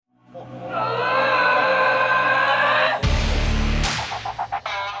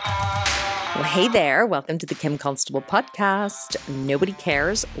Hey there, welcome to the Kim Constable podcast. Nobody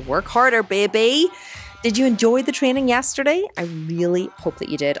cares. Work harder, baby. Did you enjoy the training yesterday? I really hope that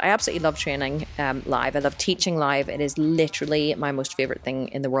you did. I absolutely love training live. I love teaching live. It is literally my most favorite thing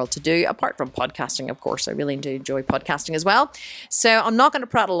in the world to do, apart from podcasting, of course. I really do enjoy podcasting as well. So I'm not going to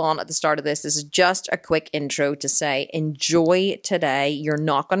prattle on at the start of this. This is just a quick intro to say enjoy today. You're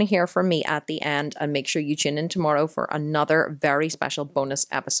not going to hear from me at the end, and make sure you tune in tomorrow for another very special bonus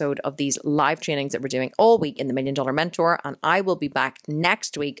episode of these live trainings that we're doing all week in the $1 Million Mentor. And I will be back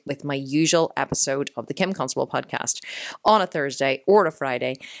next week with my usual episode of the Kim Constable podcast on a Thursday or a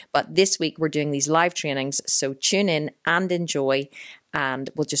Friday. But this week we're doing these live trainings, so tune in and enjoy, and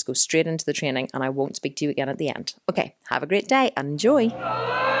we'll just go straight into the training and I won't speak to you again at the end. Okay, have a great day and enjoy. What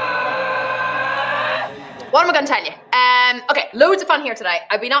am I going to tell you? Okay, loads of fun here today.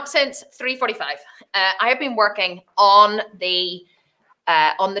 I've been up since 3:45. I have been working on the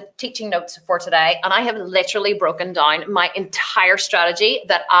teaching notes for today, and I have literally broken down my entire strategy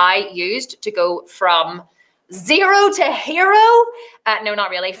that I used to go from zero to hero. No, not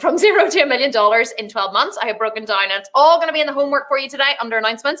really. From zero to $1 million in 12 months. I have broken down, and it's all going to be in the homework for you today under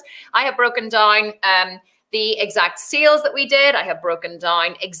announcements. I have broken down the exact sales that we did. I have broken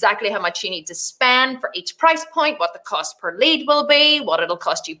down exactly how much you need to spend for each price point, what the cost per lead will be, what it'll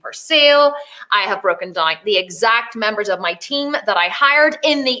cost you per sale. I have broken down the exact members of my team that I hired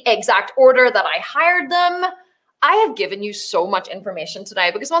in the exact order that I hired them. I have given you so much information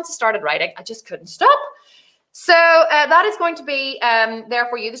today because once I started writing, I just couldn't stop. So that is going to be there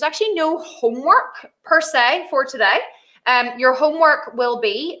for you. There's actually no homework per se for today. Your homework will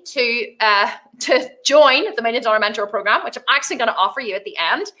be to join the $1 Million Mentor program, which I'm actually going to offer you at the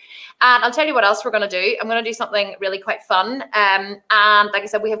end. And I'll tell you what else we're going to do. I'm going to do something really quite fun. And like I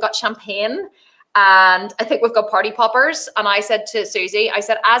said, we have got champagne and I think we've got party poppers. And I said to Susie, I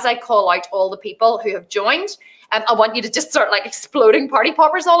said, as I call out all the people who have joined, I want you to just start like exploding party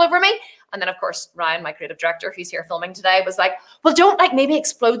poppers all over me. And then, of course, Ryan, my creative director, who's here filming today, was like, well, don't like maybe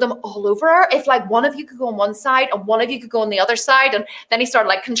explode them all over her. If like one of you could go on one side and one of you could go on the other side. And then he started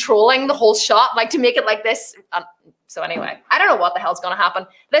like controlling the whole shot, like to make it like this. So anyway, I don't know what the hell's going to happen.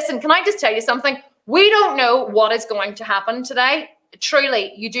 Listen, can I just tell you something? We don't know what is going to happen today.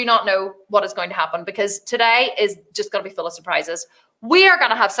 Truly, you do not know what is going to happen because today is just going to be full of surprises. We are going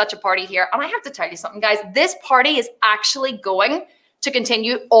to have such a party here. And I have to tell you something, guys. This party is actually going to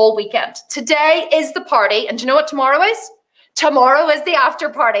continue all weekend. Today is the party. And do you know what tomorrow is? Tomorrow is the after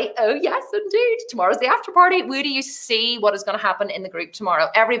party. Oh, yes, indeed. Tomorrow's the after party. Where do you see what is going to happen in the group tomorrow?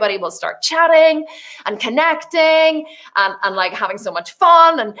 Everybody will start chatting and connecting and like having so much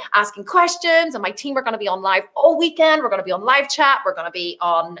fun and asking questions. And my team are going to be on live all weekend. We're going to be on live chat. We're going to be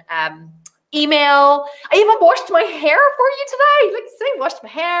on email. I even washed my hair for you today. Like say, washed my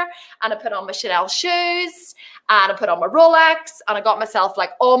hair and I put on my Chanel shoes and I put on my Rolex and I got myself like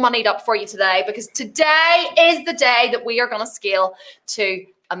all moneyed up for you today because today is the day that we are going to scale to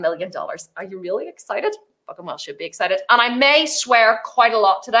 $1 million. Are you really excited? Fucking well should be excited. And I may swear quite a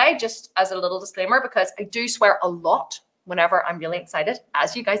lot today, just as a little disclaimer, because I do swear a lot whenever I'm really excited,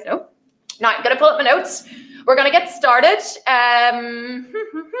 as you guys know. Now I'm going to pull up my notes. We're going to get started.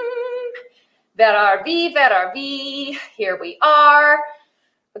 Where are we? Here we are.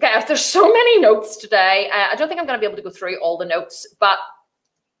 Okay, there's so many notes today. I don't think I'm going to be able to go through all the notes, but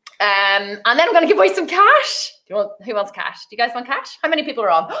and then I'm going to give away some cash. Who wants cash? Do you guys want cash? How many people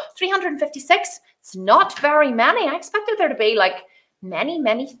are on? 356. It's not very many. I expected there to be like many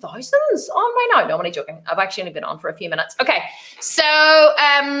thousands on by now. No, I'm only joking. I've actually only been on for a few minutes. Okay, so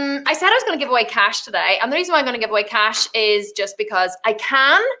I said I was going to give away cash today, and the reason why I'm going to give away cash is just because I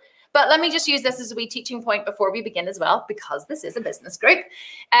can. But let me just use this as a wee teaching point before we begin as well, because this is a business group.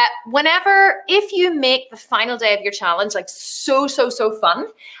 If you make the final day of your challenge like so fun,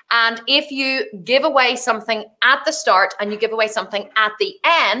 and if you give away something at the start and you give away something at the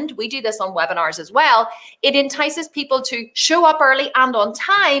end, we do this on webinars as well, it entices people to show up early and on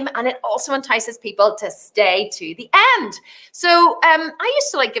time, and it also entices people to stay to the end. So I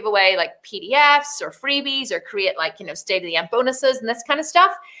used to like give away like PDFs or freebies or create like, stay to the end bonuses and this kind of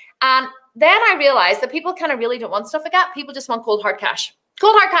stuff. And then I realized that people kind of really don't want stuff like that. People just want cold hard cash.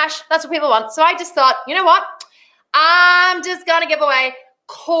 Cold hard cash, that's what people want. So I just thought, you know what? I'm just going to give away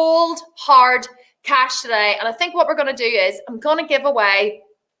cold hard cash today. And I think what we're going to do is I'm going to give away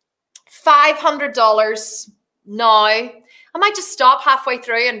 $500 now. I might just stop halfway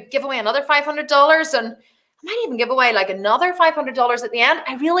through and give away another $500 and I might even give away like another $500 at the end.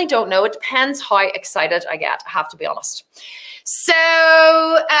 I really don't know. It depends how excited I get, I have to be honest. So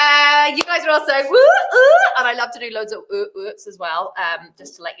you guys are all saying, woo, and I love to do loads of oops as well,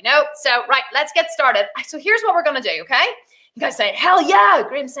 just to let you know. So, right, let's get started. So here's what we're going to do, okay? You guys say, hell yeah.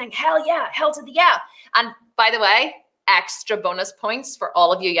 Graham's saying, hell yeah, hell to the yeah. And by the way, extra bonus points for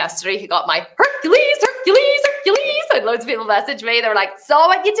all of you yesterday who got my Hercules. I had loads of people message me. They were like, saw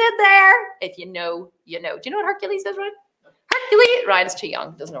what you did there. If you know, you know. Do you know what Hercules is, Ryan? Hercules. Ryan's too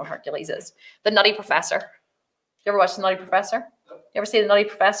young. Doesn't know what Hercules is. The Nutty Professor. You ever watch The Nutty Professor? You ever see The Nutty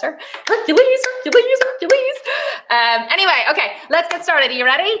Professor? Hercules. Anyway, okay, let's get started. Are you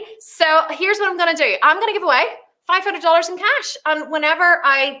ready? So here's what I'm going to do. I'm going to give away $500 in cash. And whenever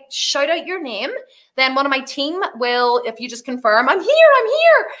I shout out your name, then one of my team will, if you just confirm, I'm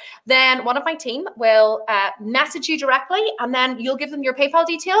here, then one of my team will message you directly, and then you'll give them your PayPal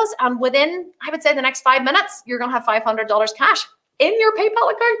details. And within, I would say, the next 5 minutes, you're going to have $500 cash in your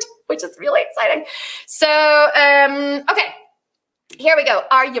PayPal account, which is really exciting. So, okay. Here we go.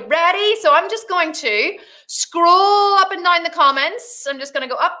 Are you ready? So I'm just going to scroll up and down the comments. I'm just going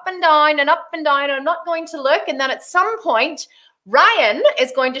to go up and down and up and down. I'm not going to look. And then at some point, Ryan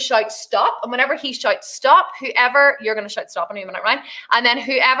is going to shout stop. And whenever he shouts stop, whoever, you're going to shout stop in a minute, Ryan. And then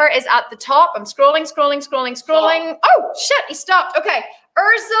whoever is at the top, I'm scrolling. Stop. Oh, shit, he stopped. Okay.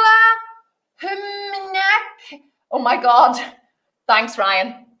 Ursula Huminek. Oh my God. Thanks,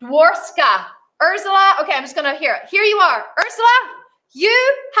 Ryan. Dworska. Ursula. Okay, I'm just going to hear it. Here you are. Ursula.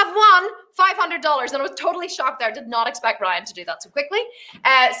 You have won $500, and I was totally shocked there. I did not expect Ryan to do that so quickly.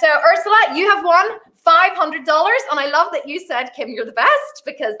 So Ursula, you have won $500, and I love that you said, Kim, you're the best,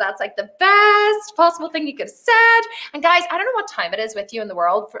 because that's like the best possible thing you could have said. And guys, I don't know what time it is with you in the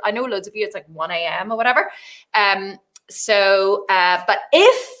world. I know loads of you, it's like 1 a.m. or whatever. But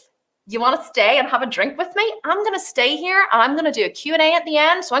if you want to stay and have a drink with me, I'm going to stay here and I'm going to do a Q&A at the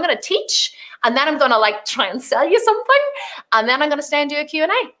end. So I'm going to teach, and then I'm going to like try and sell you something, and then I'm going to stay and do a Q&A.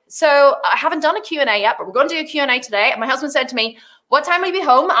 So I haven't done a Q&A yet, but we're going to do a Q&A today. And my husband said to me, what time will you be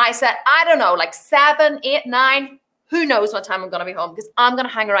home? I said, I don't know, like 7, 8, 9. Who knows what time I'm going to be home, because I'm going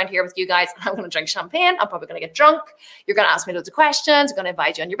to hang around here with you guys and I'm going to drink champagne. I'm probably going to get drunk. You're going to ask me loads of questions. I'm going to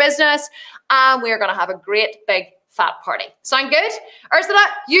invite you on your business, and we're going to have a great big fat party. Sound good? Ursula,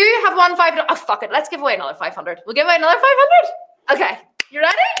 you have won $500. Oh, fuck it. Let's give away another 500. We'll give away another 500. Okay. You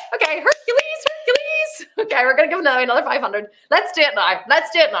ready? Okay. Hercules. Okay. We're going to give another 500. Let's do it now.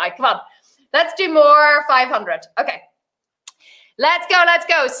 Come on. Let's do more 500. Okay. Let's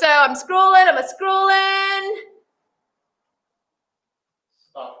go. So I'm scrolling.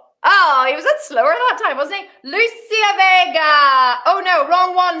 Stop. Oh, he was a bit slower that time, wasn't he? Lucia Vega. Oh no,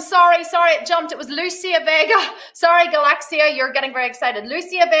 wrong one. Sorry, it jumped. It was Lucia Vega. Sorry, Galaxia, you're getting very excited.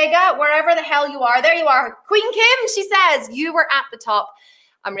 Lucia Vega, wherever the hell you are. There you are. Queen Kim, she says, you were at the top.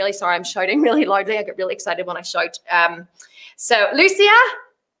 I'm really sorry, I'm shouting really loudly. I get really excited when I shout. So Lucia,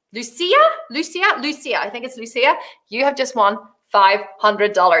 I think it's Lucia. You have just won $500.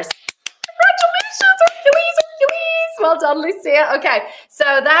 Congratulations, Hercules. Well done, Lucia. Okay, so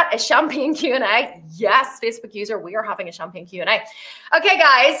that is champagne Q&A. Yes, Facebook user, we are having a champagne Q&A. Okay,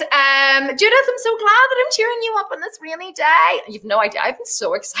 guys. Judith, I'm so glad that I'm cheering you up on this rainy day. You've no idea. I've been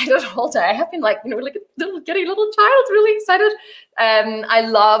so excited all day. I've been like, like a little giddy little child, really excited. I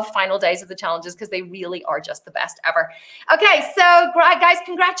love final days of the challenges because they really are just the best ever. Okay, so guys,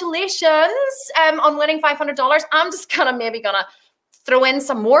 congratulations on winning $500. I'm just maybe gonna throw in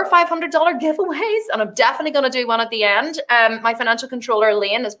some more $500 giveaways, and I'm definitely going to do one at the end. My financial controller,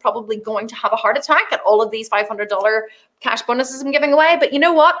 Elaine, is probably going to have a heart attack at all of these $500 cash bonuses I'm giving away. But you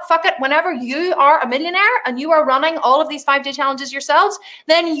know what? Fuck it. Whenever you are a millionaire and you are running all of these 5-day challenges yourselves,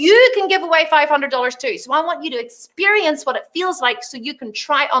 then you can give away $500 too. So I want you to experience what it feels like so you can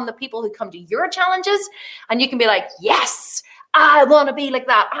try on the people who come to your challenges, and you can be like, yes, I want to be like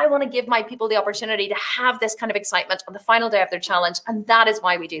that. I want to give my people the opportunity to have this kind of excitement on the final day of their challenge. And that is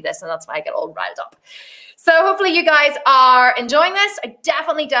why we do this. And that's why I get all riled up. So hopefully you guys are enjoying this. I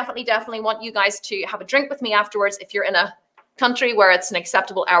definitely want you guys to have a drink with me afterwards if you're in a country where it's an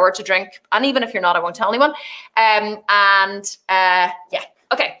acceptable hour to drink. And even if you're not, I won't tell anyone. Yeah.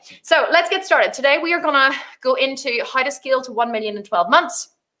 Okay, so let's get started. Today we are going to go into how to scale to 1 million in 12 months.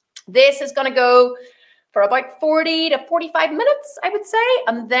 This is going to go for about 40 to 45 minutes, I would say.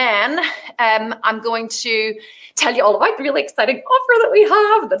 And then I'm going to tell you all about the really exciting offer that we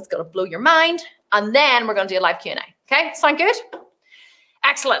have that's going to blow your mind. And then we're going to do a live Q&A. Okay, sound good?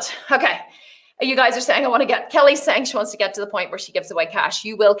 Excellent. Okay. You guys are saying, I want to get, Kelly's saying she wants to get to the point where she gives away cash.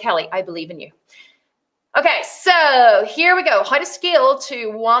 You will, Kelly. I believe in you. Okay, so here we go. How to scale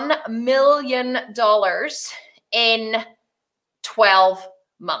to $1 million in 12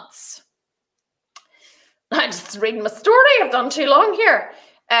 months. I'm just reading my story. I've done too long here.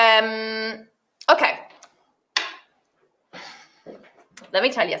 Okay. let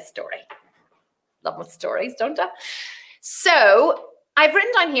me tell you a story. Love my stories, don't I? So I've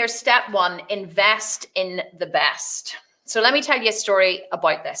written down here, step 1, invest in the best. So let me tell you a story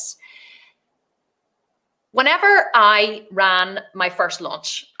about this. Whenever I ran my first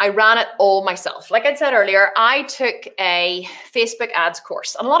launch, I ran it all myself. Like I said earlier, I took a Facebook ads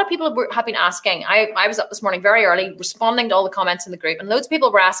course. And a lot of people have been asking, I was up this morning very early responding to all the comments in the group. And loads of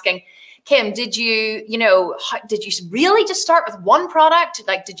people were asking, Kim, did you really just start with one product?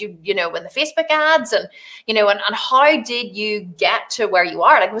 Like, did you, in the Facebook ads and how did you get to where you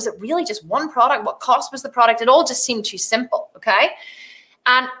are? Like, was it really just one product? What cost was the product? It all just seemed too simple. Okay.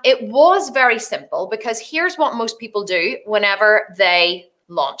 And it was very simple, because here's what most people do whenever they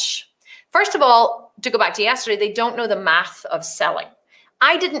launch. First of all, to go back to yesterday, they don't know the math of selling.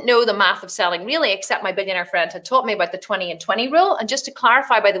 I didn't know the math of selling really, except my billionaire friend had taught me about the 20 and 20 rule. And just to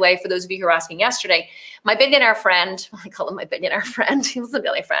clarify, by the way, for those of you who were asking yesterday, my billionaire friend, I call him my billionaire friend. He wasn't a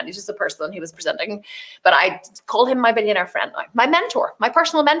billionaire friend. He's just a person he was presenting. But I call him my billionaire friend, my mentor, my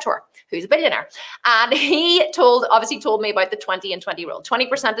personal mentor, who's a billionaire. And he obviously told me about the 20 and 20 rule.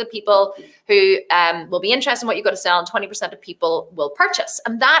 20% of the people who will be interested in what you've got to sell, and 20% of people will purchase.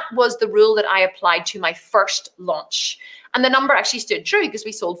 And that was the rule that I applied to my first launch. And the number actually stood true, because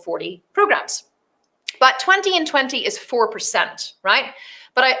we sold 40 programs. But 20 and 20 is 4%, right?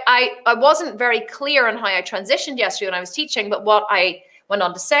 But I wasn't very clear on how I transitioned yesterday when I was teaching. But what I went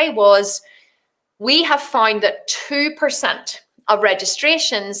on to say was, we have found that 2% of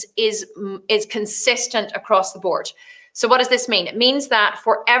registrations is consistent across the board. So what does this mean? It means that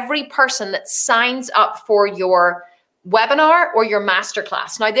for every person that signs up for your webinar or your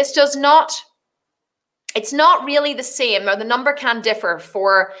masterclass, now this it's not really the same, or the number can differ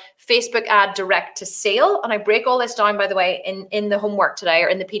for Facebook ad direct to sale. And I break all this down, by the way, in the homework today, or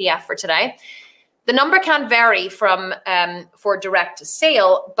in the PDF for today. The number can vary from for direct to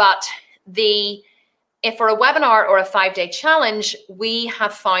sale, but if for a webinar or a 5-day challenge, we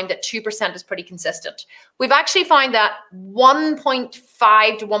have found that 2% is pretty consistent. We've actually found that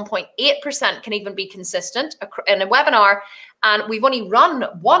 1.5 to 1.8% can even be consistent in a webinar. And we've only run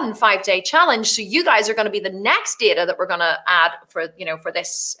one 5-day challenge. So you guys are going to be the next data that we're going to add for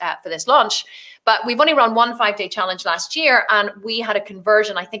this launch. But we've only run one 5-day challenge last year, and we had a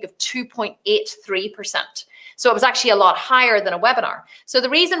conversion, I think, of 2.83%. So it was actually a lot higher than a webinar. So the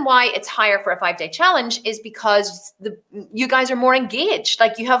reason why it's higher for a 5-day challenge is because you guys are more engaged.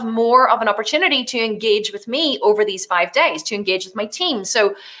 Like, you have more of an opportunity to engage with me over these 5 days, to engage with my team.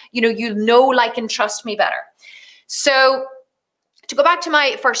 So, you like, and trust me better. So to go back to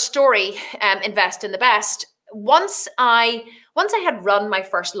my first story, invest in the best. Once I had run my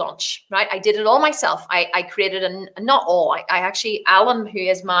first launch, right? I did it all myself. I created, not all, I actually, Alan, who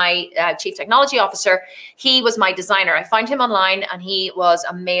is my chief technology officer, he was my designer. I found him online, and he was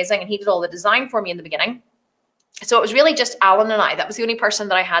amazing, and he did all the design for me in the beginning. So it was really just Alan and I. That was the only person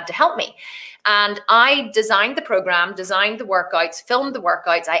that I had to help me. And I designed the program, designed the workouts, filmed the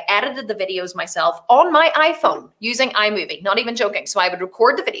workouts. I edited the videos myself on my iPhone using iMovie, not even joking. So I would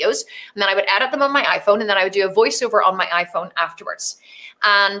record the videos, and then I would edit them on my iPhone, and then I would do a voiceover on my iPhone afterwards.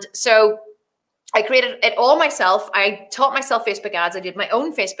 And so I created it all myself. I taught myself Facebook ads. I did my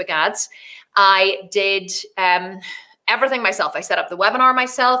own Facebook ads. I did everything myself. I set up the webinar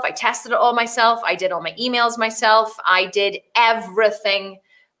myself. I tested it all myself. I did all my emails myself. I did everything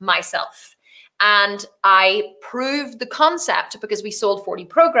myself. And I proved the concept because we sold 40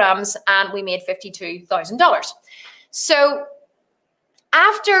 programs and we made $52,000. So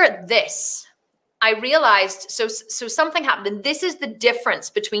after this, I realized, so something happened. And this is the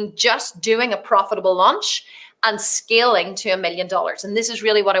difference between just doing a profitable launch and scaling to $1 million. And this is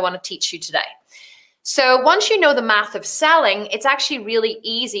really what I want to teach you today. So once you know the math of selling, it's actually really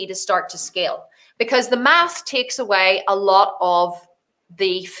easy to start to scale, because the math takes away a lot of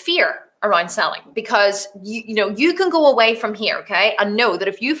the fear around selling, because you can go away from here, okay, and know that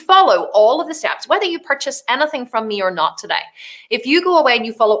if you follow all of the steps, whether you purchase anything from me or not today, if you go away and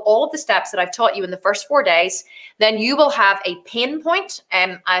you follow all of the steps that I've taught you in the first 4 days, then you will have a pain point,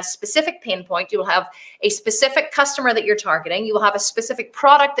 a specific pain point. You will have a specific customer that you're targeting. You will have a specific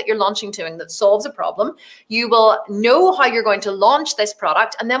product that you're launching to and that solves a problem. You will know how you're going to launch this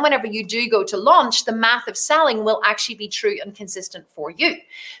product. And then whenever you do go to launch, the math of selling will actually be true and consistent for you.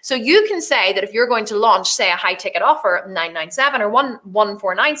 So you can say that if you're going to launch, say, a high ticket offer, 997 or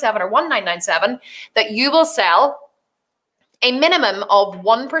 1497 or 1997, that you will sell a minimum of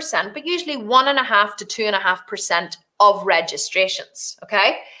 1%, but usually 1.5 to 2.5% of registrations.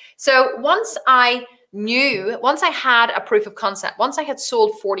 Okay. So once I had a proof of concept, once I had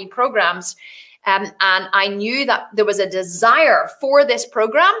sold 40 programs, and I knew that there was a desire for this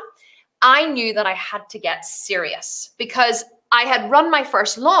program, I knew that I had to get serious because I had run my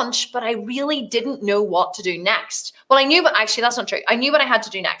first launch, but I really didn't know what to do next. Well, I knew, but actually that's not true. I knew what I had to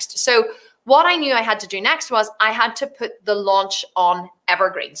do next. So what I knew I had to do next was I had to put the launch on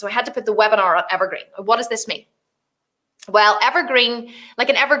Evergreen. So I had to put the webinar on Evergreen. What does this mean? Well, evergreen, like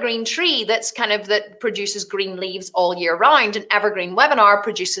an evergreen tree that produces green leaves all year round, an evergreen webinar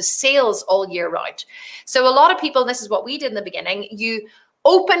produces sales all year round. So a lot of people, this is what we did in the beginning, you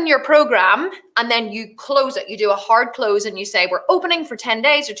open your program and then you close it. You do a hard close and you say, we're opening for 10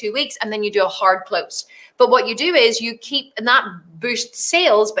 days or 2 weeks, and then you do a hard close. But what you do is you keep, and that boosts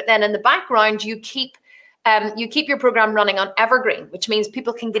sales, but then in the background, you keep your program running on Evergreen, which means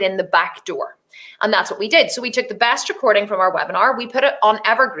people can get in the back door. And that's what we did. So we took the best recording from our webinar, we put it on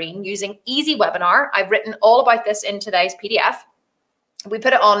Evergreen using Easy Webinar. I've written all about this in today's PDF. We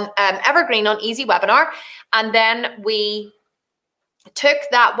put it on Evergreen on Easy Webinar, and then we took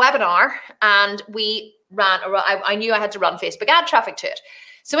that webinar and we ran, I knew I had to run Facebook ad traffic to it.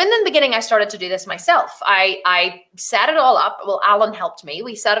 So in the beginning, I started to do this myself. I set it all up. Well, Alan helped me.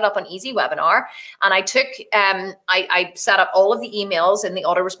 We set it up on Easy Webinar, and I took, I set up all of the emails in the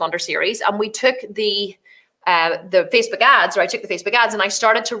autoresponder series, and we took the Facebook ads, or I took the Facebook ads, and I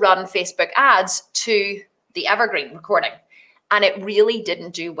started to run Facebook ads to the Evergreen recording, and it really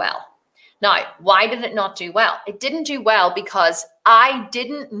didn't do well. Now, why did it not do well? It didn't do well because I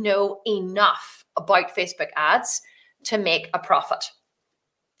didn't know enough about Facebook ads to make a profit.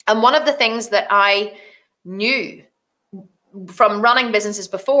 And one of the things that I knew from running businesses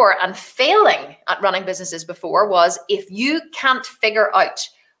before and failing at running businesses before was, if you can't figure out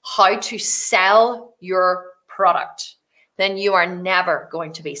how to sell your product, then you are never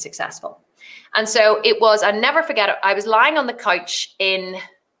going to be successful. And so it was, I never forget it. I was lying on the couch in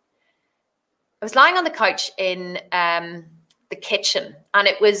the kitchen, and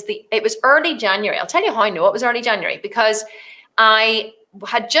it was early January. I'll tell you how I know it was early January, because I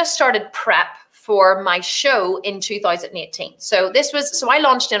had just started prep for my show in 2018. So I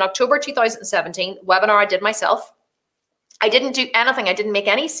launched in October 2017, webinar I did myself. I didn't do anything. I didn't make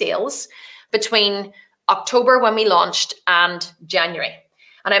any sales between October when we launched and January.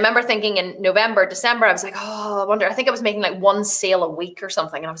 And I remember thinking in November, December, I was like, oh, I wonder, I think I was making like one sale a week or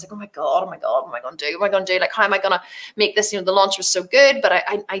something. And I was like, oh my God, what am I going to do? What am I going to do? Like, how am I going to make this? The launch was so good, but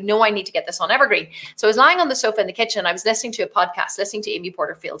I know I need to get this on Evergreen. So I was lying on the sofa in the kitchen. I was listening to a podcast, listening to Amy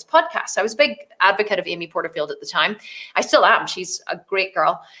Porterfield's podcast. I was a big advocate of Amy Porterfield at the time. I still am. She's a great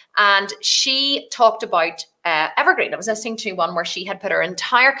girl. And she talked about Evergreen. I was listening to one where she had put her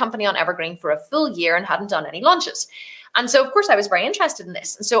entire company on Evergreen for a full year and hadn't done any launches. And so, of course, I was very interested in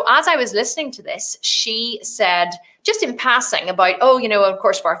this. And so as I was listening to this, she said, just in passing, about, of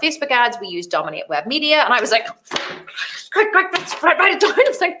course, for our Facebook ads, we use Dominate Web Media. And I was like, quick, let's write it down. I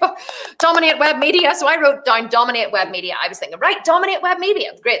was like, Dominate Web Media. So I wrote down Dominate Web Media. I was thinking, right, Dominate Web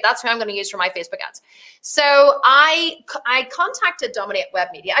Media. Great, that's who I'm going to use for my Facebook ads. So I contacted Dominate Web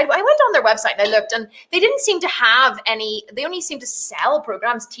Media. I went on their website and I looked, and they didn't seem to have any, they only seemed to sell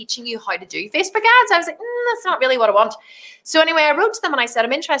programs teaching you how to do Facebook ads. I was like, that's not really what I want. So anyway, I wrote to them and I said,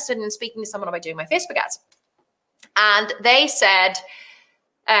 I'm interested in speaking to someone about doing my Facebook ads. And they said,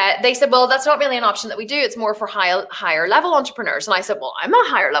 well, that's not really an option that we do. It's more for higher level entrepreneurs. And I said, well, I'm a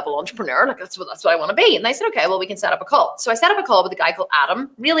higher level entrepreneur. Like that's what I want to be. And they said, okay, well, we can set up a call. So I set up a call with a guy called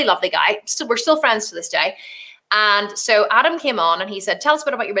Adam, really lovely guy. We're still friends to this day. And so Adam came on and he said, tell us a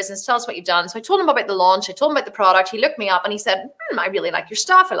bit about your business. Tell us what you've done. So I told him about the launch. I told him about the product. He looked me up and he said, I really like your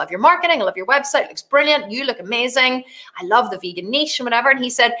stuff. I love your marketing. I love your website. It looks brilliant. You look amazing. I love the vegan niche and whatever. And he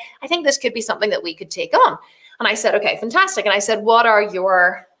said, I think this could be something that we could take on. And I said, okay, fantastic. And I said, what are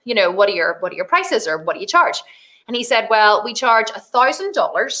your prices, or what do you charge? And he said, well, we charge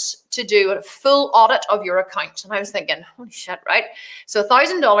 $1,000 to do a full audit of your account. And I was thinking, holy shit, right? So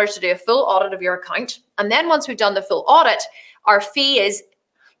 $1,000 to do a full audit of your account. And then once we've done the full audit, our fee is,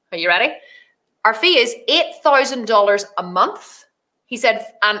 are you ready? Our fee is $8,000 a month. He said,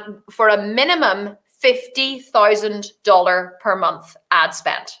 and for a minimum $50,000 per month ad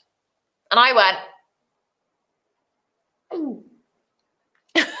spend. And I went,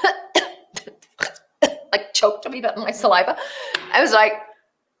 like choked a wee bit in my saliva. I was like,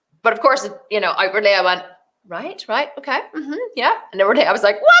 but of course, outwardly I went, right, okay, yeah. And inwardly I was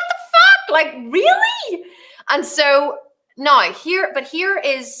like, what the fuck? Like, really? And so now here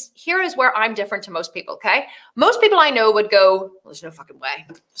is where I'm different to most people, okay? Most people I know would go, well, there's no fucking way.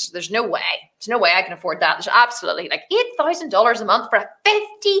 There's no way I can afford that. There's absolutely like $8,000 a month for a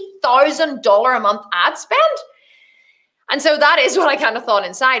 $50,000 a month ad spend. And so that is what I kind of thought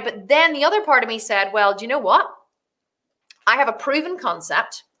inside. But then the other part of me said, well, do you know what? I have a proven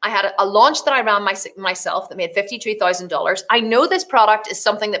concept. I had a launch that I ran myself that made $52,000. I know this product is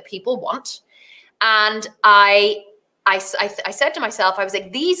something that people want. And I said to myself, I was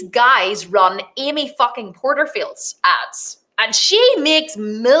like, these guys run Amy fucking Porterfield's ads and she makes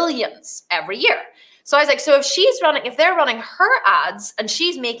millions every year. So I was like, so if they're running her ads and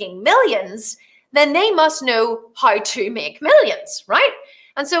she's making millions, then they must know how to make millions, right?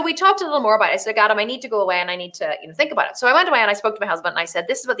 And so we talked a little more about it. I said, Adam, I need to go away and I need to, think about it. So I went away and I spoke to my husband and I said,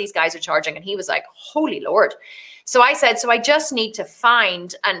 this is what these guys are charging. And he was like, holy Lord. So I said, so I just need to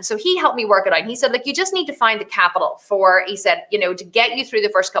find, and so he helped me work it out. And he said, like, you just need to find the capital for, he said, to get you through the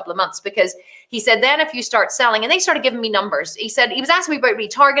first couple of months, because he said, then if you start selling, and they started giving me numbers. He said, he was asking me about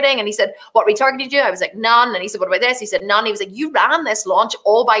retargeting and he said, what retargeting did you do? I was like, none. And he said, what about this? He said, none. He was like, you ran this launch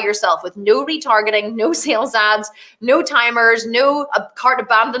all by yourself with no retargeting, no sales ads, no timers, no cart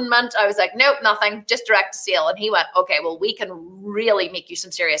abandonment. I was like, nope, nothing, just direct to sale. And he went, okay, well, we can really make you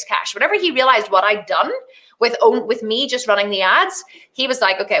some serious cash. Whenever he realized what I'd done with me just running the ads, he was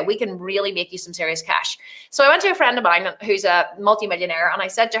like, okay, we can really make you some serious cash. So I went to a friend of mine who's a multimillionaire and I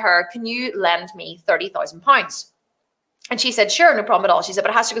said to her, can you lend me £30,000? And she said, sure, no problem at all. She said, but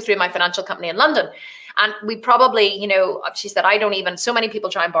it has to go through my financial company in London. And we probably, she said, so many people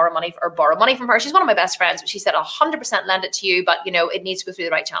try and borrow money from her. She's one of my best friends, but she said, 100% lend it to you, but it needs to go through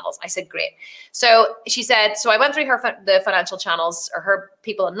the right channels. I said, great. So she said, so I went through the financial channels or her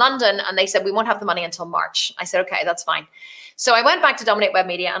people in London and they said, we won't have the money until March. I said, okay, that's fine. So I went back to Dominate Web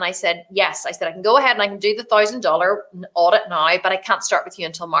Media and I said, yes, I said, I can go ahead and I can do the $1,000 audit now, but I can't start with you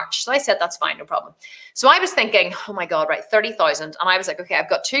until March. So I said, that's fine, no problem. So I was thinking, oh my God, right, 30,000. And I was like, okay, I've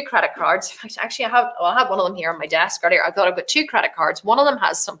got 2 credit cards. Actually, I have one of them here on my desk earlier. I thought I've got 2 credit cards. One of them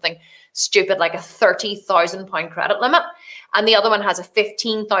has something stupid like a £30,000 credit limit. And the other one has a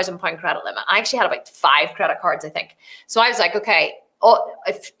 £15,000 credit limit. I actually had about 5 credit cards, I think. So I was like, okay,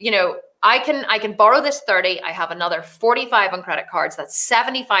 I can borrow this 30. I have another 45 on credit cards. That's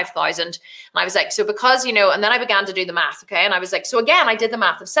 75,000. And I was like, so because, and then I began to do the math. Okay. And I was like, so again, I did the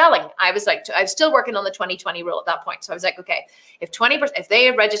math of selling. I was like, I was still working on the 20-20 rule at that point. So I was like, okay, if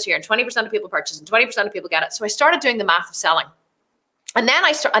they register and 20% of people purchase and 20% of people get it. So I started doing the math of selling. And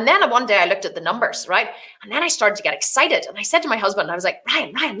then one day I looked at the numbers, right? And then I started to get excited. And I said to my husband, I was like,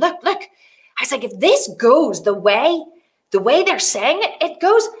 Ryan, look. I was like, if this goes the way they're saying it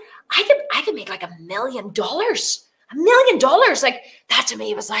goes, I could make like $1 million. $1 million. Like that to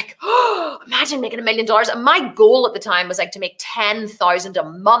me was like, oh, imagine making $1 million. And my goal at the time was like to make 10,000 a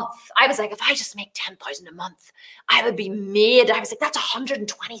month. I was like, if I just make 10,000 a month, I would be made. I was like, that's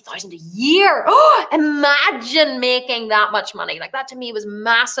 120,000 a year. Oh, imagine making that much money. Like that to me was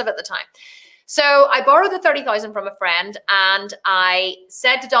massive at the time. So I borrowed the 30,000 from a friend and I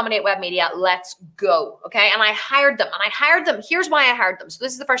said to Dominate Web Media, let's go. Okay. And I hired them. Here's why I hired them. So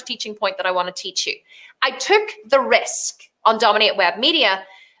this is the first teaching point that I want to teach you. I took the risk on Dominate Web Media,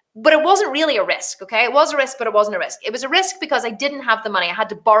 but it wasn't really a risk. Okay. It was a risk, but it wasn't a risk. It was a risk because I didn't have the money. I had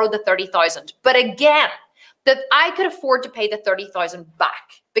to borrow the 30,000. But again, that I could afford to pay the 30,000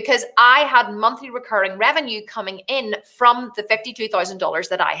 back because I had monthly recurring revenue coming in from the $52,000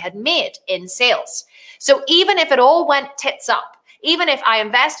 that I had made in sales. So even if it all went tits up, even if I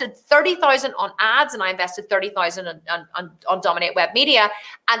invested 30,000 on ads and I invested 30,000 on Dominate Web Media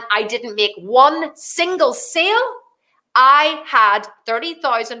and I didn't make one single sale, I had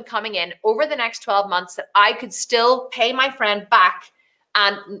 30,000 coming in over the next 12 months that I could still pay my friend back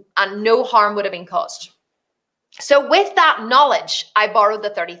and no harm would have been caused. So with that knowledge, I borrowed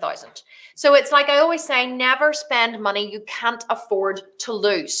the 30,000. So it's like I always say, never spend money you can't afford to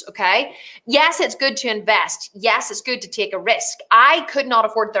lose, okay? Yes, it's good to invest. Yes, it's good to take a risk. I could not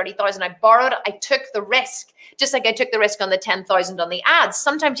afford 30,000. I borrowed, I took the risk, just like I took the risk on the 10,000 on the ads.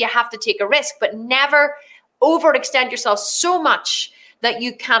 Sometimes you have to take a risk, but never overextend yourself so much that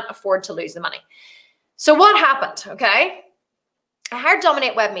you can't afford to lose the money. So what happened, okay? I hired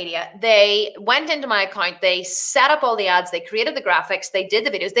Dominate Web Media. They went into my account. They set up all the ads. They created the graphics. They did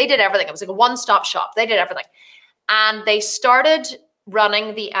the videos. They did everything. It was like a one-stop shop. They did everything. And they started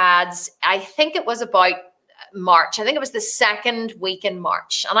running the ads. I think it was about March. I think it was the second week in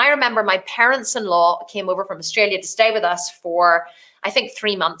March. And I remember my parents-in-law came over from Australia to stay with us for, I think,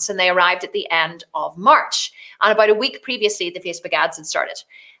 3 months. And they arrived at the end of March. And about a week previously, the Facebook ads had started.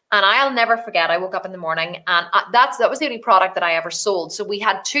 And I'll never forget, I woke up in the morning and that was the only product that I ever sold. So we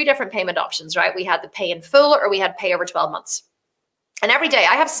had 2 different payment options, right? We had the pay in full or we had pay over 12 months. And every day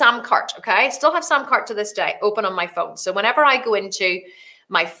I have Samcart, okay? I still have Samcart to this day open on my phone. So whenever I go into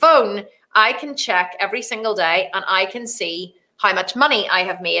my phone, I can check every single day and I can see how much money I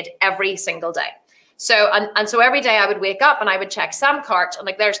have made every single day. So, and so every day I would wake up and I would check Samcart, and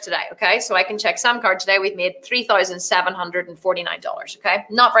like there's today, okay? So I can check Samcart today. We've made $3,749, okay?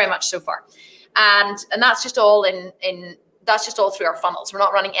 Not very much so far. And that's just all that's just all through our funnels. We're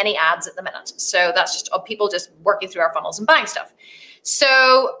not running any ads at the minute. So that's just people just working through our funnels and buying stuff.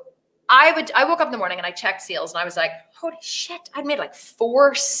 So I woke up in the morning and I checked sales and I was like, holy shit, I'd made like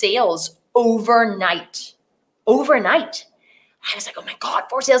 4 sales overnight. I was like, oh my God,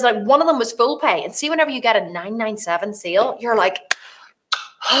 4 sales. Like one of them was full pay. And see, whenever you get a 997 sale, you're like,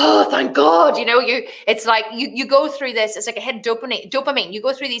 oh, thank God. You know, it's like you go through this. It's like a hit dopamine. You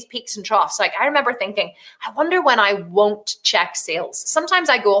go through these peaks and troughs. Like I remember thinking, I wonder when I won't check sales. Sometimes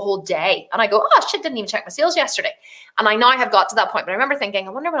I go a whole day and I go, oh shit, didn't even check my sales yesterday. And I now have got to that point. But I remember thinking, I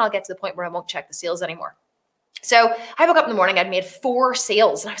wonder when I'll get to the point where I won't check the sales anymore. So I woke up in the morning, I'd made 4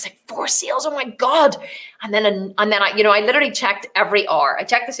 sales and I was like, 4 sales, oh my God. And then I literally checked every hour. I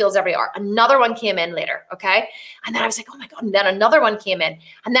checked the sales every hour. Another one came in later, okay? And then I was like, oh my God. And then another one came in.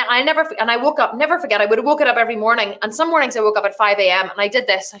 And then I woke up, never forget, I would have woken up every morning. And some mornings I woke up at 5 a.m. and I did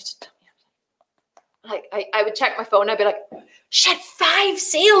this. I would check my phone. I'd be like, shit, 5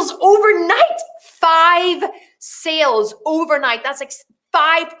 sales overnight. 5 sales overnight. That's like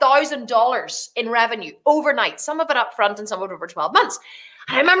 $5,000 in revenue overnight, some of it up front and some of it over 12 months.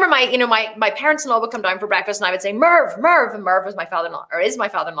 And I remember my parents-in-law would come down for breakfast and I would say, Merv, and Merv was my father-in-law, or is my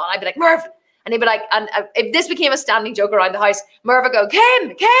father-in-law. And I'd be like, Merv. And he'd be like, and if this became a standing joke around the house, Merv would go, Kim,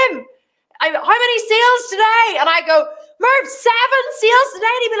 how many sales today? And I go, Merv, 7 sales today.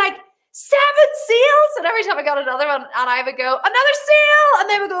 And he'd be like, 7 sales? And every time I got another one, and I would go, another sale. And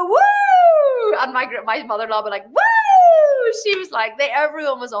they would go, woo. And my mother-in-law would be like, woo. She was like,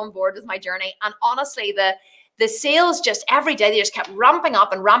 everyone was on board with my journey. And honestly, the sales just every day, they just kept ramping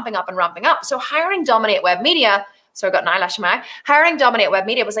up and ramping up and ramping up. So hiring Dominate Web Media, so I got an eyelash in my eye, hiring Dominate Web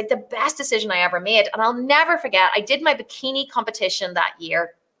Media was like the best decision I ever made. And I'll never forget, I did my bikini competition that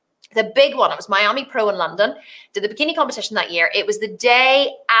year. The big one, it was Miami Pro in London, did the bikini competition that year. It was the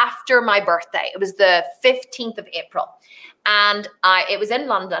day after my birthday. It was the 15th of April. And it was in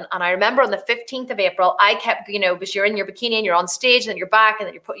London. And I remember on the 15th of April, I kept, because you're in your bikini and you're on stage and then you're back and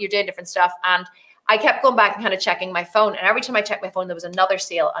then you're doing different stuff. And I kept going back and kind of checking my phone. And every time I checked my phone, there was another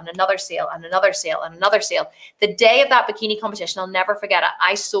sale and another sale and another sale and another sale. The day of that bikini competition, I'll never forget it.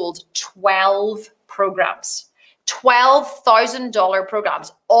 I sold 12 programs. $12,000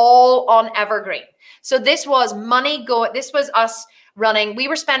 programs, all on Evergreen. So this was this was us running, we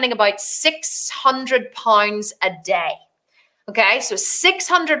were spending about £600 a day. Okay, so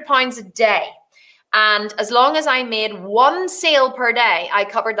 £600 a day. And as long as I made 1 sale per day, I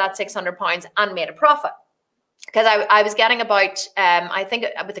covered that £600 and made a profit. Because I was getting about, I think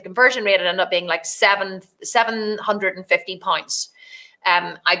with the conversion rate, it ended up being like £750.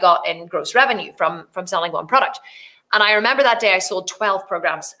 I got in gross revenue from selling 1 product. And I remember that day I sold 12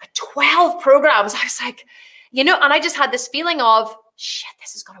 programs. 12 programs. I was like, and I just had this feeling of, shit,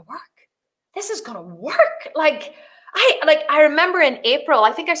 this is going to work. This is going to work. I remember in April,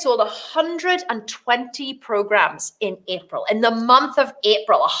 I think I sold 120 programs in April. In the month of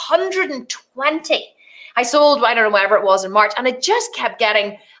April, 120. I sold, I don't know, whatever it was in March, and it just kept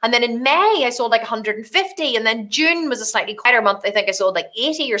getting, and then in May, I sold like 150, and then June was a slightly quieter month. I think I sold like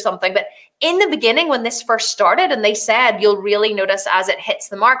 80 or something. But in the beginning, when this first started, and they said, you'll really notice as it hits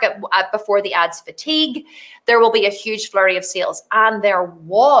the market before the ads fatigue, there will be a huge flurry of sales. And there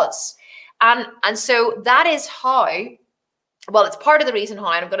was. And so that is how, well, it's part of the reason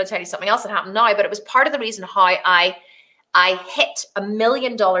how, and I'm going to tell you something else that happened now, but it was part of the reason how I hit $1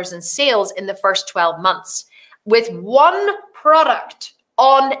 million in sales in the first 12 months with 1 product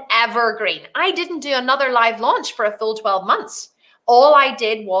on Evergreen. I didn't do another live launch for a full 12 months. All I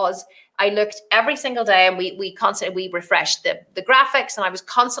did was I looked every single day, and we refreshed the graphics, and I was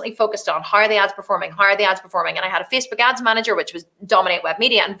constantly focused on how are the ads performing. And I had a Facebook ads manager, which was Dominate Web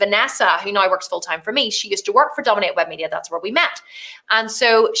Media, and Vanessa, who now works full-time for me, she used to work for Dominate Web Media. That's where we met. And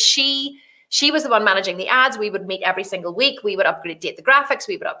so she was the one managing the ads. We would meet every single week. We would update the graphics.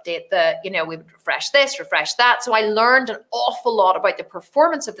 We would update we would refresh this, refresh that. So I learned an awful lot about the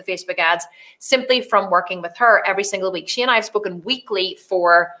performance of the Facebook ads simply from working with her every single week. She and I have spoken weekly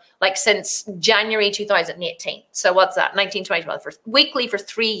since January 2018. So what's that? 19, 20, 12, weekly for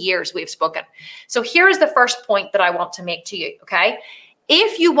 3 years we've spoken. So here's the first point that I want to make to you, okay?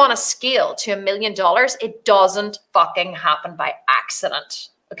 If you want to scale to $1 million, it doesn't fucking happen by accident.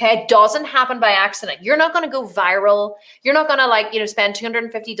 Okay, it doesn't happen by accident. You're not going to go viral. You're not going to like, spend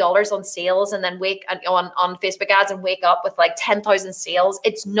 $250 on sales and then on Facebook ads and wake up with like 10,000 sales.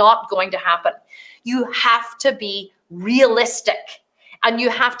 It's not going to happen. You have to be realistic and you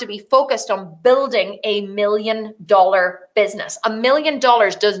have to be focused on building $1 million business. $1 million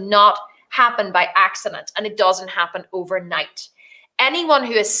does not happen by accident and it doesn't happen overnight. Anyone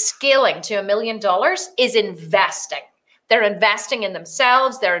who is scaling to $1 million is investing. They're investing in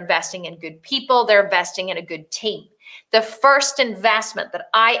themselves. They're investing in good people. They're investing in a good team. The first investment that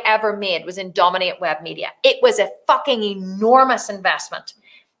I ever made was in Dominate Web Media. It was a fucking enormous investment.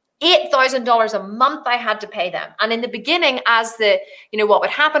 $8,000 a month I had to pay them. And in the beginning, what would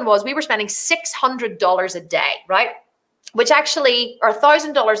happen was we were spending $600 a day, right? Which actually, or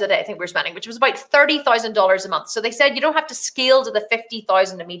 $1,000 a day, I think we were spending, which was about $30,000 a month. So they said, you don't have to scale to the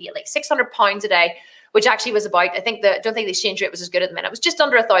 50,000 immediately. £600 a day, which actually was about, I don't think the exchange rate was as good at the minute. It was just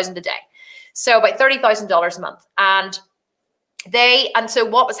under 1,000 a day. So about $30,000 a month. And so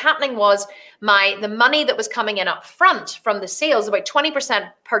what was happening was the money that was coming in up front from the sales, about 20%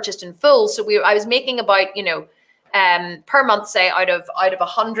 purchased in full. So I was making about, per month, say out of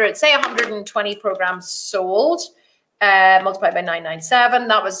 100, say 120 programs sold, multiplied by 997,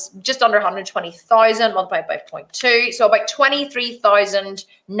 that was just under 120,000 multiplied by 0.2. So about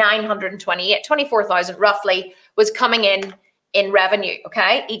 23,928, 24,000 roughly was coming in revenue,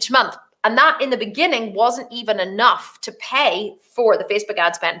 okay, each month. And that in the beginning wasn't even enough to pay for the Facebook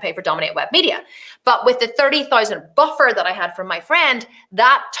ad spend and pay for Dominate Web Media. But with the 30,000 buffer that I had from my friend,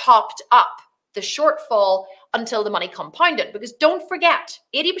 that topped up the shortfall until the money compounded. Because don't forget,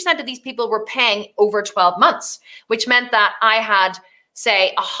 80% of these people were paying over 12 months, which meant that I had,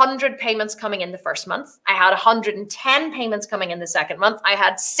 say, 100 payments coming in the first month. I had 110 payments coming in the second month. I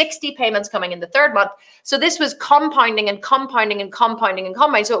had 60 payments coming in the third month. So this was compounding and compounding and compounding and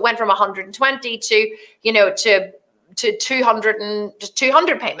compounding. So it went from 120 to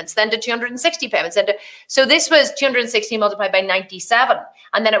 200 payments, then to 260 payments. So this was 260 multiplied by 97.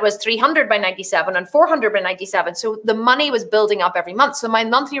 And then it was 300 by 97 and 400 by 97. So the money was building up every month. So my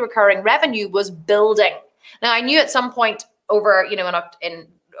monthly recurring revenue was building. Now I knew at some point over,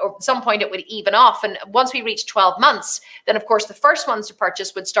 some point it would even off. And once we reached 12 months, then of course the first ones to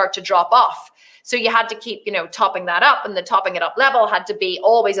purchase would start to drop off. So you had to keep, topping that up, and the topping it up level had to be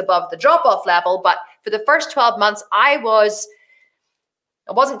always above the drop off level. But for the first 12 months, I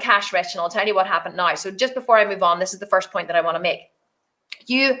wasn't cash rich, and I'll tell you what happened now. So just before I move on, this is the first point that I want to make.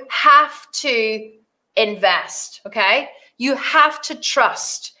 You have to invest, okay? You have to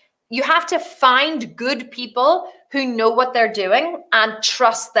trust. You have to find good people who know what they're doing and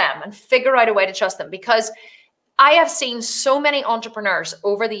trust them and figure out a way to trust them, because I have seen so many entrepreneurs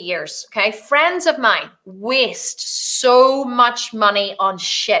over the years, okay? Friends of mine waste so much money on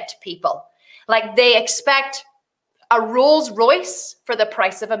shit people. Like they expect a Rolls Royce for the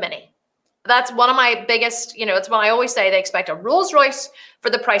price of a Mini. That's one of my biggest, it's what I always say, they expect a Rolls Royce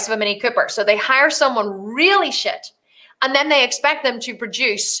for the price of a Mini Cooper. So they hire someone really shit, and then they expect them to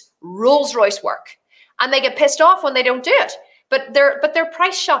produce Rolls Royce work. And they get pissed off when they don't do it. But they're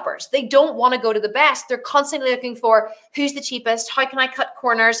price shoppers. They don't want to go to the best. They're constantly looking for who's the cheapest, how can I cut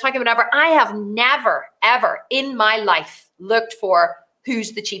corners, how can whatever. I have never, ever in my life looked for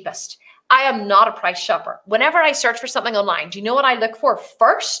who's the cheapest. I am not a price shopper. Whenever I search for something online, do you know what I look for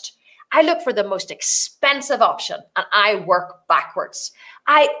first? I look for the most expensive option and I work backwards.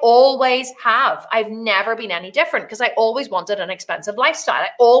 I always have. I've never been any different because I always wanted an expensive lifestyle. I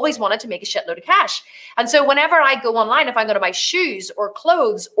always wanted to make a shitload of cash. And so whenever I go online, if I'm going to buy shoes or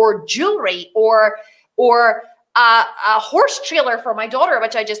clothes or jewelry or a horse trailer for my daughter,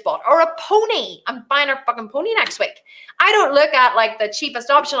 which I just bought, or a pony, I'm buying her fucking pony next week. I don't look at like the cheapest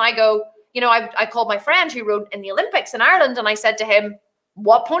option. I go, I called my friend who rode in the Olympics in Ireland and I said to him,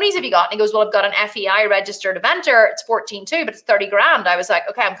 what ponies have you got? And he goes, well, I've got an FEI registered eventer. It's 14.2, but it's 30 grand. I was like,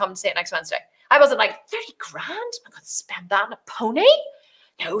 okay, I'm coming to see it next Wednesday. I wasn't like, 30 grand? I'm going to spend that on a pony?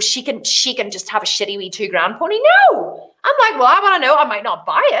 No, she can just have a shitty wee 2 grand pony. No. I'm like, well, I want to know. I might not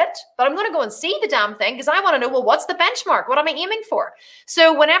buy it, but I'm going to go and see the damn thing because I want to know, well, what's the benchmark? What am I aiming for?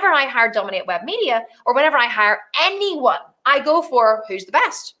 So whenever I hire Dominate Web Media or whenever I hire anyone, I go for who's the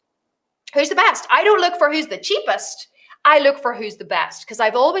best. Who's the best? I don't look for who's the cheapest. I look for who's the best because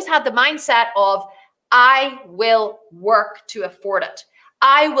I've always had the mindset of I will work to afford it.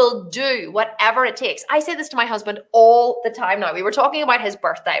 I will do whatever it takes. I say this to my husband all the time now. We were talking about his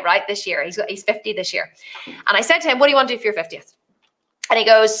birthday, right, this year. He's 50 this year. And I said to him, what do you want to do for your 50th? And he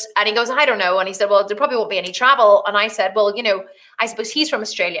goes, I don't know. And he said, well, there probably won't be any travel. And I said, well, I suppose he's from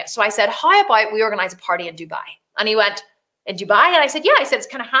Australia. So I said, how about we organize a party in Dubai? And he went, in Dubai? And I said, yeah. I said, it's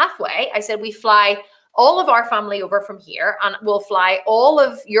kind of halfway. I said, we fly all of our family over from here, and we'll fly all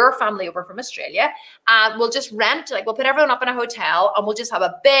of your family over from Australia, and we'll just rent, like we'll put everyone up in a hotel, and we'll just have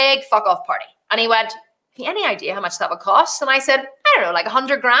a big fuck off party. And he went, have you any idea how much that would cost? And I said, I don't know, like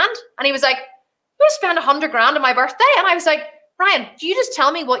 100 grand. And he was like, you want to spend 100 grand on my birthday? And I was like, Ryan, do you just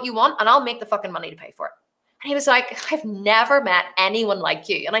tell me what you want and I'll make the fucking money to pay for it? And he was like, I've never met anyone like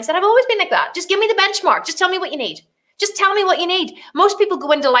you. And I said, I've always been like that. Just give me the benchmark. Just tell me what you need. Just tell me what you need. Most people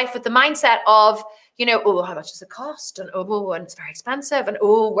go into life with the mindset of, you know, oh, how much does it cost? And oh, and it's very expensive. And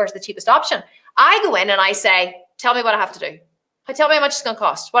oh, where's the cheapest option? I go in and I say, tell me what I have to do. I tell me how much it's going to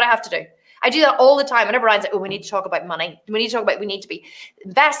cost, what I have to do. I do that all the time. Whenever Ryan's like, oh, we need to talk about money. We need to be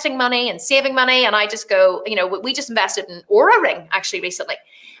investing money and saving money. And I just go, you know, we just invested in Aura Ring actually recently.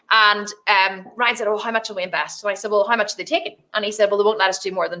 And Ryan said, oh, how much will we invest? And I said, well, how much are they taking? And he said, well, they won't let us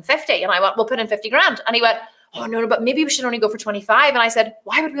do more than 50. And I went, we'll put in 50 grand. And he went, oh, no, but maybe we should only go for 25. And I said,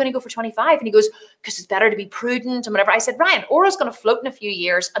 why would we only go for 25? And he goes, because it's better to be prudent and whatever. I said, Ryan, Aura's going to float in a few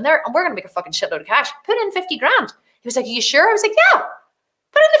years and we're going to make a fucking shitload of cash. Put in 50 grand. He was like, are you sure? I was like, yeah.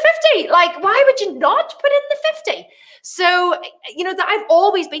 Put in the 50. Like, why would you not put in the 50? So, you know, that I've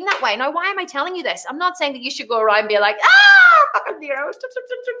always been that way. Now, why am I telling you this? I'm not saying that you should go around and be like, fucking, you know,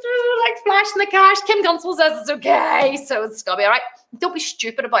 like flashing the cash. Kim Gunsel says it's okay, so it's going to be all right. Don't be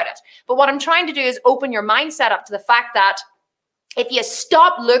stupid about it. But what I'm trying to do is open your mindset up to the fact that if you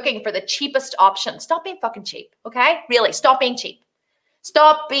stop looking for the cheapest option, stop being fucking cheap, okay? Really, stop being cheap.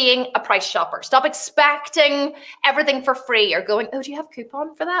 Stop being a price shopper. Stop expecting everything for free or going, oh, do you have a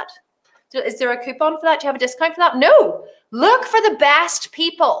coupon for that? Is there a coupon for that? Do you have a discount for that? No. Look for the best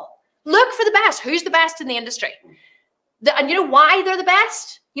people. Look for the best. Who's the best in the industry? And you know why they're the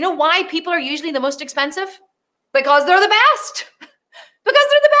best? You know why people are usually the most expensive? Because they're the best. Because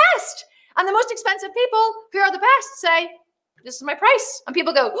they're the best. And the most expensive people who are the best say, this is my price. And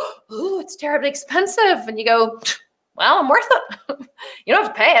people go, oh, it's terribly expensive. And you go, well, I'm worth it. You don't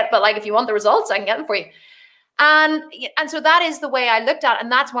have to pay it, but like if you want the results, I can get them for you. And so that is the way I looked at it.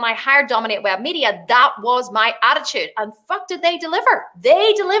 And that's when I hired Dominate Web Media. That was my attitude. And fuck, did they deliver?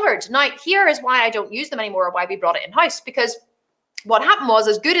 They delivered. Now, here is why I don't use them anymore, or why we brought it in-house. Because what happened was,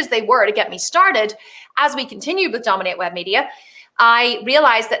 as good as they were to get me started, as we continued with Dominate Web Media, I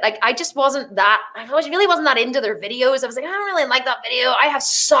realized that like I really wasn't that into their videos. I was like, I don't really like that video. I have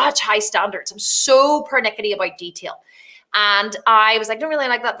such high standards. I'm so pernickety about detail. And I was like, don't really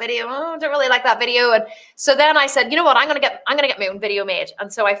like that video. Oh, don't really like that video. And so then I said, you know what? I'm gonna get my own video made.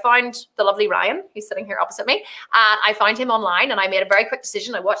 And so I found the lovely Ryan, who's sitting here opposite me. And I found him online and I made a very quick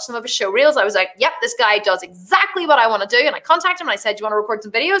decision. I watched some of his show reels. I was like, yep, this guy does exactly what I want to do. And I contacted him and I said, do you want to record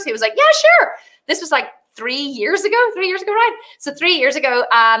some videos? He was like, yeah, sure. This was like 3 years ago, right? So 3 years ago.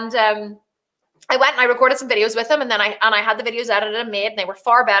 And I went and I recorded some videos with him, and then I had the videos edited and made, and they were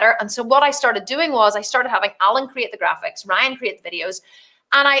far better. And so what I started doing was I started having Alan create the graphics, Ryan create the videos,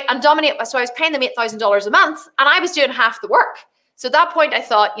 and Dominate. So I was paying them $8,000 a month, and I was doing half the work. So at that point I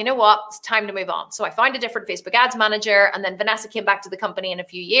thought, you know what, it's time to move on. So I found a different Facebook ads manager, and then Vanessa came back to the company in a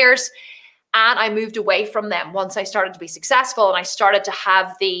few years. And I moved away from them once I started to be successful, and I started to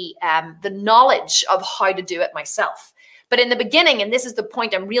have the knowledge of how to do it myself. But in the beginning, and this is the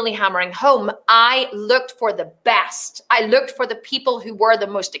point I'm really hammering home, I looked for the best. I looked for the people who were the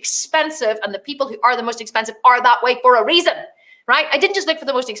most expensive, and the people who are the most expensive are that way for a reason, right? I didn't just look for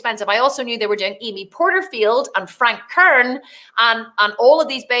the most expensive. I also knew they were doing Amy Porterfield and Frank Kern and all of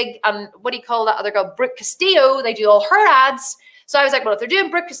these big, what do you call that other girl? Brooke Castillo. They do all her ads. So I was like, well, if they're doing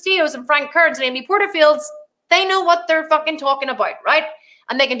Brooke Castillo's and Frank Kern's and Amy Porterfield's, they know what they're fucking talking about, right?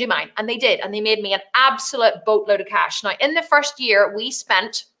 And they can do mine. And they did. And they made me an absolute boatload of cash. Now, in the first year, we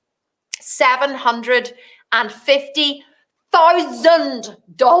spent $750,000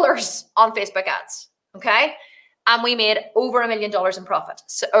 on Facebook ads. Okay. And we made over $1 million in profit,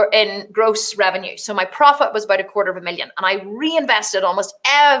 or in gross revenue. So my profit was about $250,000. And I reinvested almost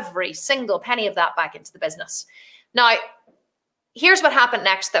every single penny of that back into the business. Now, here's what happened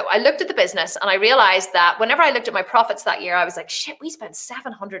next, though. I looked at the business and I realized that whenever I looked at my profits that year, I was like, shit, we spent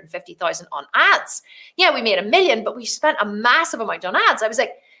 $750,000 on ads. Yeah, we made $1 million, but we spent a massive amount on ads. I was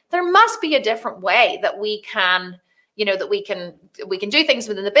like, there must be a different way that we can, you know, that we can do things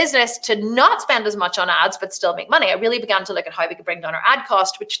within the business to not spend as much on ads, but still make money. I really began to look at how we could bring down our ad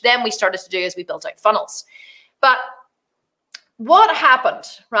cost, which then we started to do as we built out funnels. But what happened,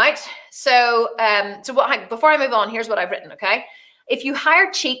 right? So, before I move on, here's what I've written, okay? If you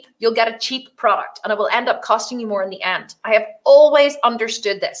hire cheap, you'll get a cheap product and it will end up costing you more in the end. I have always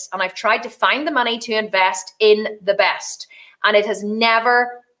understood this, and I've tried to find the money to invest in the best. And it has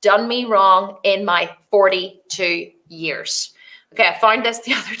never done me wrong in my 42 years. Okay, I found this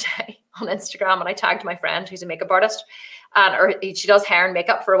the other day on Instagram and I tagged my friend who's a makeup artist, and she does hair and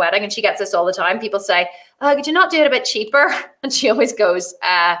makeup for a wedding, and she gets this all the time. People say, "Oh, could you not do it a bit cheaper?" And she always goes,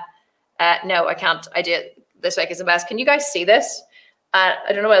 "No, I can't. I do it this way because the best." Can you guys see this? I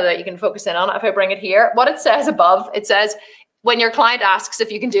don't know whether you can focus in on it if I bring it here. What it says above, it says, when your client asks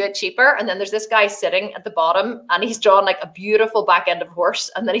if you can do it cheaper, and then there's this guy sitting at the bottom and he's drawn like a beautiful back end of a horse,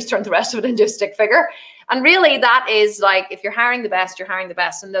 and then he's turned the rest of it into a stick figure. And really that is like, if you're hiring the best, you're hiring the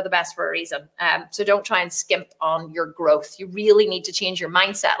best, and they're the best for a reason. So don't try and skimp on your growth. You really need to change your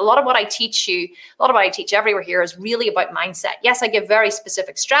mindset. A lot of what I teach you, a lot of what I teach everywhere here is really about mindset. Yes, I give very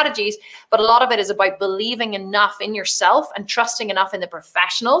specific strategies, but a lot of it is about believing enough in yourself and trusting enough in the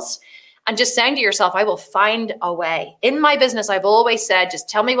professionals. And just saying to yourself, I will find a way. In my business, I've always said, just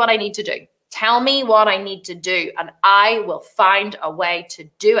tell me what I need to do. Tell me what I need to do, and I will find a way to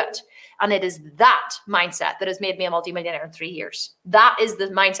do it. And it is that mindset that has made me a multimillionaire in 3 years. That is the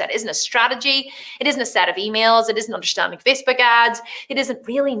mindset. It isn't a strategy. It isn't a set of emails. It isn't understanding Facebook ads. It isn't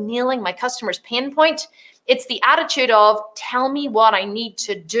really nailing my customer's pain point. It's the attitude of, tell me what I need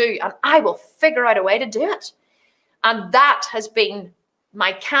to do, and I will figure out a way to do it. And that has been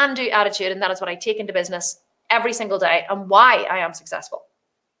my can-do attitude, and that is what I take into business every single day and why I am successful.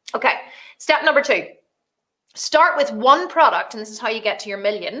 Okay, step number 2. Start with one product, and this is how you get to your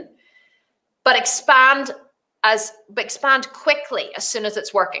million, but expand quickly as soon as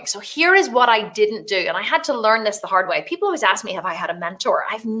it's working. So here is what I didn't do, and I had to learn this the hard way. People always ask me, have I had a mentor?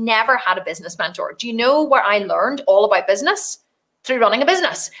 I've never had a business mentor. Do you know where I learned all about business? Through running a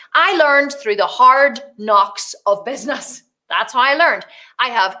business. I learned through the hard knocks of business. That's how I learned. I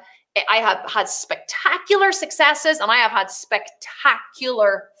have had spectacular successes, and I have had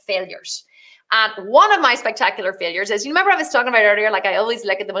spectacular failures. And one of my spectacular failures is, you remember I was talking about earlier, like I always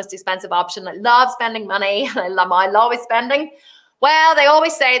look at the most expensive option. I love spending money, and I love always spending. Well, they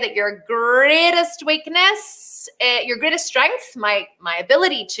always say that your greatest weakness, your greatest strength, my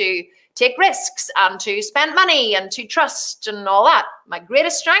ability to take risks and to spend money and to trust and all that, my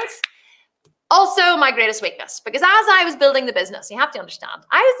greatest strength, also my greatest weakness. Because as I was building the business, you have to understand,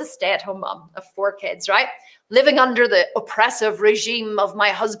 I was a stay-at-home mom of 4 kids, right? Living under the oppressive regime of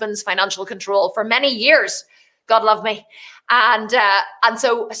my husband's financial control for many years. God love me. And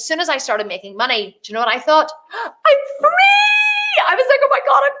so as soon as I started making money, do you know what I thought? I'm free. I was like, oh my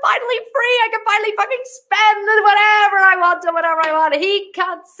God, I'm finally free. I can finally fucking spend whatever I want to whatever I want. He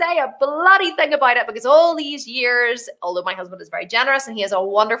can't say a bloody thing about it, because all these years, although my husband is very generous and he is a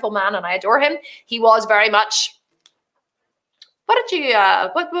wonderful man and I adore him, he was very much, what's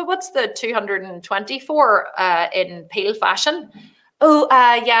the 224 in Peel fashion? Oh,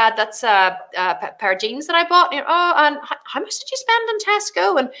 yeah, that's a pair of jeans that I bought. And how much did you spend on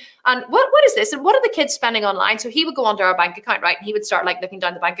Tesco? And what is this? And what are the kids spending online? So he would go onto our bank account, right? And he would start like looking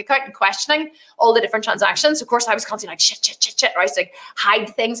down the bank account and questioning all the different transactions. Of course, I was constantly like, shit, right? So like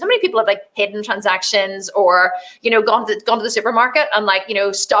hide things. How many people have like hidden transactions, or, gone to the supermarket and like,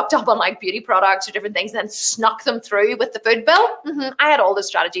 stocked up on like beauty products or different things and then snuck them through with the food bill? I had all those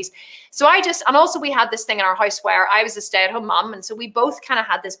strategies. So and also we had this thing in our house where I was a stay-at-home mom. And so we both kind of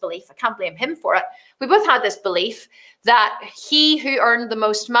had this belief, I can't blame him for it. We both had this belief that he who earned the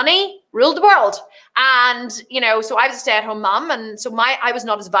most money ruled the world. And, so I was a stay-at-home mom. And so I was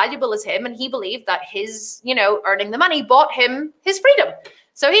not as valuable as him. And he believed that his, earning the money bought him his freedom.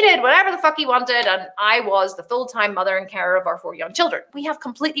 So he did whatever the fuck he wanted. And I was the full-time mother and carer of our 4 young children. We have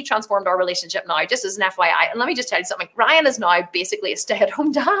completely transformed our relationship now, just as an FYI. And let me just tell you something. Ryan is now basically a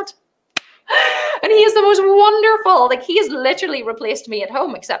stay-at-home dad. And he is the most wonderful, like he has literally replaced me at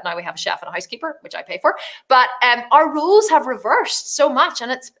home, except now we have a chef and a housekeeper, which I pay for. But our roles have reversed so much,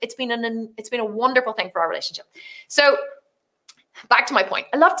 and it's been a wonderful thing for our relationship. So back to my point,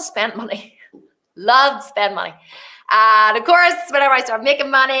 I love to spend money. Love to spend money. And of course, whenever I started making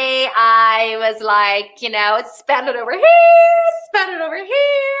money, I was like, spend it over here, spend it over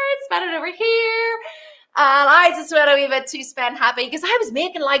here, spend it over here. And I just went a wee bit too spend happy, because I was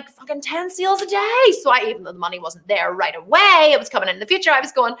making like fucking 10 sales a day. So even though the money wasn't there right away, it was coming in the future. I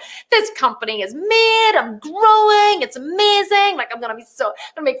was going, this company is made, I'm growing, it's amazing. Like I'm gonna make so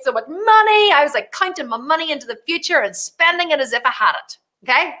much money. I was like counting my money into the future and spending it as if I had it.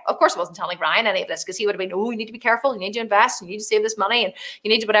 Okay. Of course, I wasn't telling Ryan any of this, because he would have been, you need to be careful. You need to invest. You need to save this money, and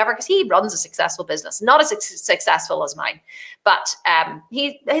you need to whatever, because he runs a successful business, not as successful as mine, but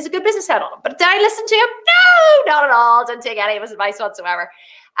he's a good business head on him. But did I listen to him? No, not at all. Didn't take any of his advice whatsoever.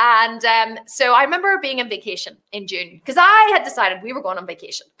 And so I remember being on vacation in June, because I had decided we were going on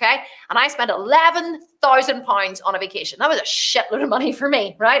vacation. Okay. And I spent £11,000 on a vacation. That was a shitload of money for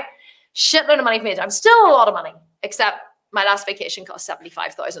me, right? Shitload of money for me. I'm still a lot of money. except my last vacation cost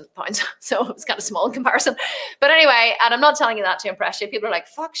 £75,000. So it was kind of small in comparison. But anyway, and I'm not telling you that to impress you. People are like,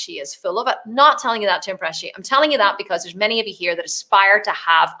 fuck, she is full of it. Not telling you that to impress you. I'm telling you that because there's many of you here that aspire to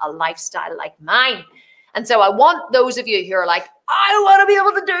have a lifestyle like mine. And so I want those of you who are like, I want to be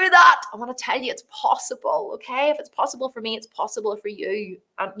able to do that. I want to tell you it's possible, okay? If it's possible for me, it's possible for you.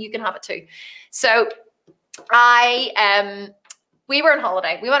 You can have it too. So we were on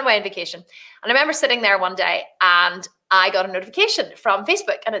holiday. We went away on vacation. And I remember sitting there one day and I got a notification from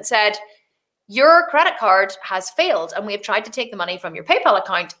Facebook and it said, your credit card has failed and we have tried to take the money from your PayPal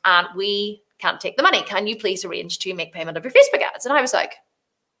account and we can't take the money. Can you please arrange to make payment of your Facebook ads? And I was like,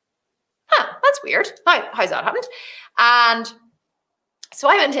 that's weird. How's that happened? And so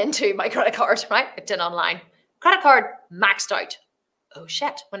I went into my credit card, right? It's in online. Credit card maxed out. Oh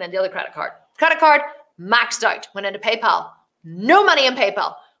shit, went into the other credit card. Credit card maxed out. Went into PayPal. No money in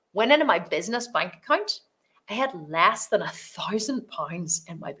PayPal. Went into my business bank account. I had less than £1,000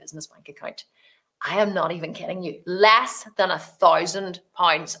 in my business bank account. I am not even kidding you. Less than £1,000.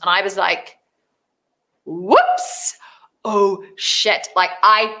 And I was like, whoops. Oh shit. Like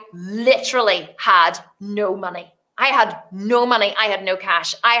I literally had no money. I had no money. I had no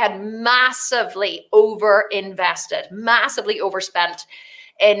cash. I had massively overinvested, massively overspent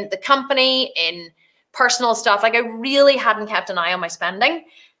in the company, in personal stuff. Like I really hadn't kept an eye on my spending.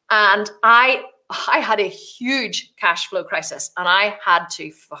 And I had a huge cash flow crisis and I had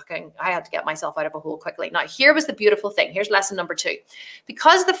to get myself out of a hole quickly. Now, here was the beautiful thing. Here's lesson number 2.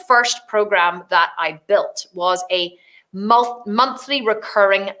 Because the first program that I built was a monthly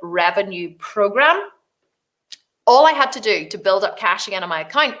recurring revenue program, all I had to do to build up cash again on my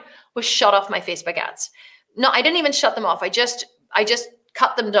account was shut off my Facebook ads. No, I didn't even shut them off. I just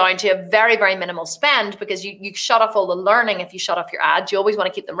cut them down to a very, very minimal spend because you shut off all the learning if you shut off your ads. You always want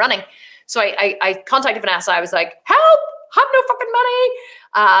to keep them running. So I contacted Vanessa. I was like, help, have no fucking money.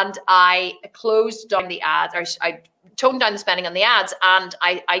 And I closed down the ads, or I toned down the spending on the ads. And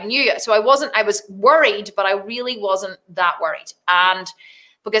I knew, so I was worried, but I really wasn't that worried. And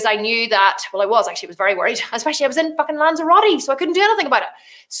because I knew that, well, I was very worried, especially I was in fucking Lanzarote, so I couldn't do anything about it.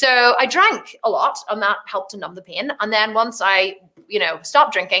 So I drank a lot and that helped to numb the pain. And then once I,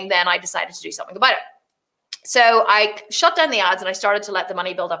 stopped drinking, then I decided to do something about it. So I shut down the ads and I started to let the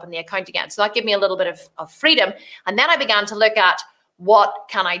money build up in the account again. So that gave me a little bit of freedom. And then I began to look at what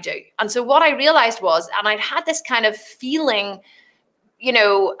can I do? And so what I realized was, and I'd had this kind of feeling,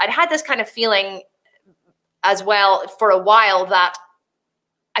 as well for a while that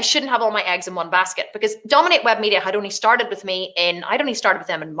I shouldn't have all my eggs in one basket because Dominate Web Media had only started with me I'd only started with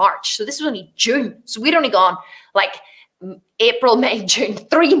them in March. So this was only June. So we'd only gone like April, May, June,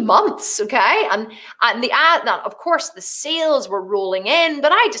 3 months. Okay. And the ad, now, of course, the sales were rolling in,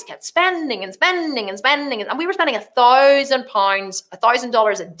 but I just kept spending and spending and spending. And we were spending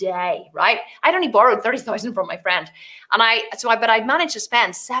 $1,000 a day, right? I'd only borrowed 30,000 from my friend. And I managed to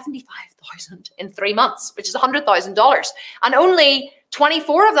spend 75,000 in 3 months, which is $100,000. And only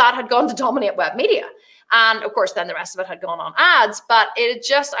 24 of that had gone to Dominate Web Media. And of course, then the rest of it had gone on ads, but I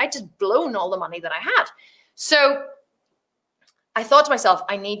just blown all the money that I had. So I thought to myself,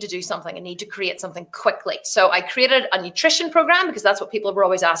 I need to do something. I need to create something quickly. So I created a nutrition program because that's what people were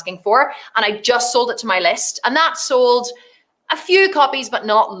always asking for. And I just sold it to my list. And that sold a few copies, but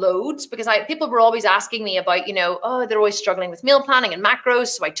not loads, because people were always asking me about, they're always struggling with meal planning and macros.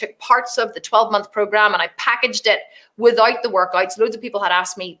 So I took parts of the 12-month program and I packaged it without the workouts. Loads of people had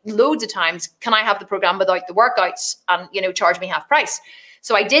asked me loads of times, can I have the program without the workouts and, charge me half price?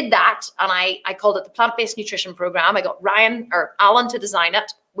 So I did that and I called it the Plant-Based Nutrition Program. I got Alan to design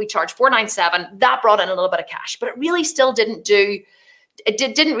it. We charged $497. That brought in a little bit of cash, but it really still didn't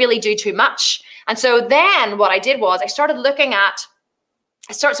really do too much. And so then what I did was I started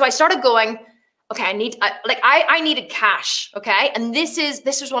going, okay, I needed cash. Okay. And this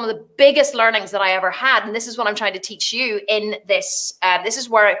was one of the biggest learnings that I ever had. And this is what I'm trying to teach you in this. This is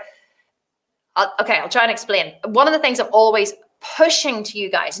where, I'll try and explain. One of the things I'm always pushing to you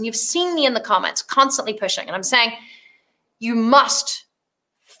guys, and you've seen me in the comments constantly pushing, and I'm saying you must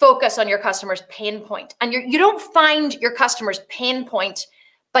focus on your customer's pain point. And you don't find your customer's pain point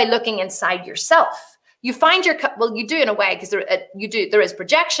by looking inside yourself. You find you do in a way, because there is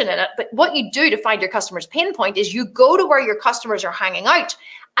projection in it, but what you do to find your customer's pain point is you go to where your customers are hanging out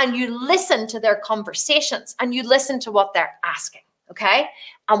and you listen to their conversations and you listen to what they're asking, okay?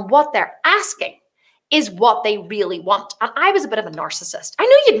 And what they're asking is what they really want. And I was a bit of a narcissist. I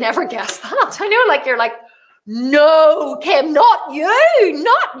know you'd never guess that. I know, you're like, no, Kim, not you,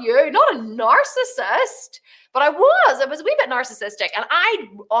 not a narcissist. But I was a wee bit narcissistic, and I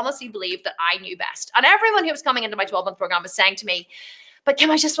honestly believed that I knew best. And everyone who was coming into my 12-month program was saying to me, but Kim,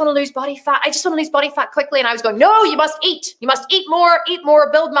 I just want to lose body fat. I just want to lose body fat quickly. And I was going, no, you must eat. You must eat more,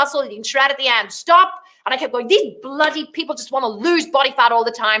 build muscle. You can shred at the end. Stop. And I kept going, these bloody people just want to lose body fat all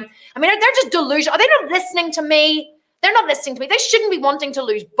the time. I mean, they're just delusional. Are they not listening to me? They're not listening to me. They shouldn't be wanting to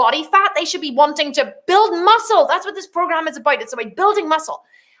lose body fat. They should be wanting to build muscle. That's what this program is about. It's about building muscle.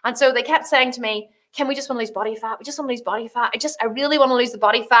 And so they kept saying to me, Kim, we just want to lose body fat. We just want to lose body fat. I really want to lose the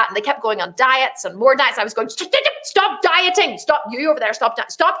body fat. And they kept going on diets and more diets. I was going, stop dieting. Stop, you over there. Stop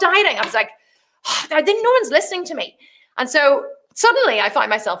dieting. I was like, no one's listening to me. And so suddenly I find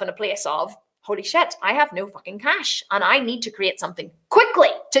myself in a place of, holy shit, I have no fucking cash and I need to create something quickly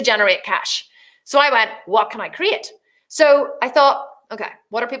to generate cash. So I went, what can I create? So I thought, okay,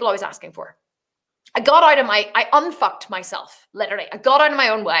 what are people always asking for? I unfucked myself, literally. I got out of my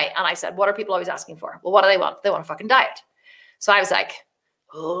own way and I said, what are people always asking for? Well, what do they want? They want a fucking diet. So I was like,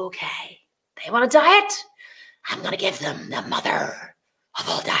 okay, they want a diet? I'm going to give them the mother of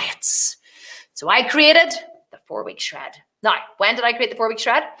all diets. So I created the 4-week shred. Now, when did I create the 4-week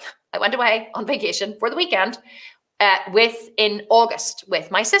shred? I went away on vacation for the weekend in August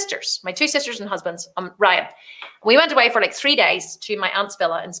with my sisters, my 2 sisters and husbands, Ryan. We went away for like 3 days to my aunt's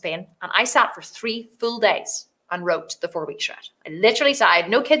villa in Spain, and I sat for 3 full days and wrote the 4-week shred. I literally sat, I had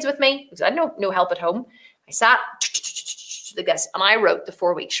no kids with me because I had no help at home. I sat like this and I wrote the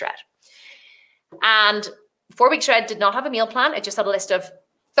 4-week shred. And 4-week shred did not have a meal plan. It just had a list of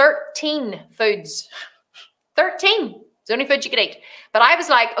 13 foods. 13. It's the only food you could eat. But I was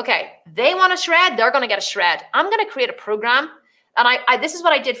like, okay, they want a shred, they're going to get a shred. I'm going to create a program. And this is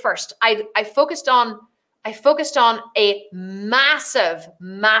what I did first. I focused on a massive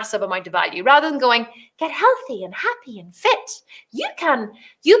amount of value rather than going, get healthy and happy and fit. You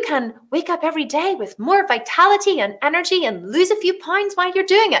can wake up every day with more vitality and energy and lose a few pounds while you're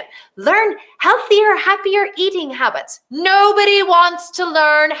doing it. Learn healthier, happier eating habits. Nobody wants to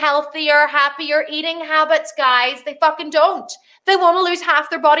learn healthier, happier eating habits, guys. They fucking don't. They want to lose half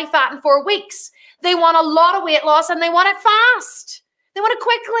their body fat in 4 weeks. They want a lot of weight loss and they want it fast. They want it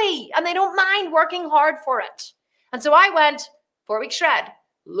quickly and they don't mind working hard for it. And so I went 4-week shred,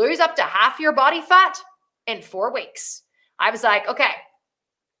 lose up to half your body fat in 4 weeks. I was like, okay,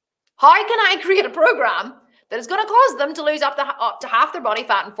 how can I create a program that is going to cause them to lose up to half their body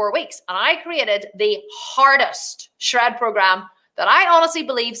fat in 4 weeks? And I created the hardest shred program that I honestly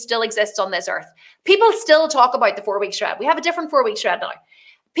believe still exists on this earth. People still talk about the 4-week shred. We have a different 4-week shred now.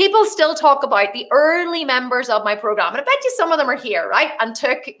 People still talk about the early members of my program. And I bet you some of them are here, right? And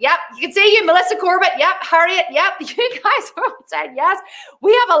you can see you, Melissa Corbett, yep, Harriet, yep, you guys are all saying yes.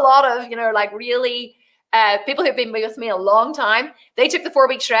 We have a lot of, really people who've been with me a long time. They took the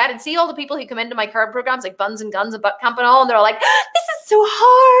 4-week shred and see all the people who come into my current programs like Buns and Guns and Butt Camp and all, and they're all like, this is so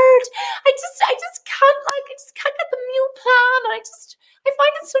hard. I just can't get the meal plan. I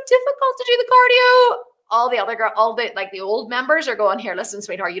find it so difficult to do the cardio. All the old members are going, here, listen,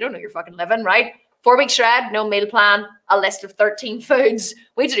 sweetheart, you don't know you're fucking living, right? 4-week shred, no meal plan, a list of 13 foods.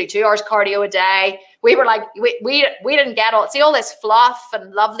 We had to do 2 hours cardio a day. We were like, we didn't get all this fluff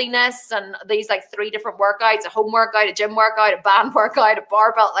and loveliness and these 3 different workouts, a home workout, a gym workout, a band workout, a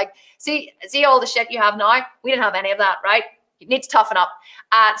barbell. See all the shit you have now? We didn't have any of that, right? You need to toughen up.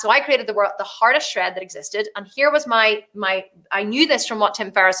 So I created the hardest shred that existed. And here was I knew this from what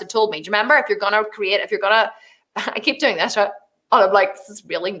Tim Ferriss had told me. Do you remember? I keep doing this, right? And I'm like, this is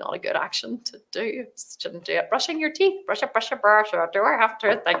really not a good action to do. Shouldn't do it. Brushing your teeth, brush, or do I have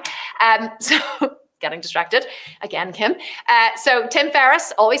to think? So getting distracted again, Kim. So Tim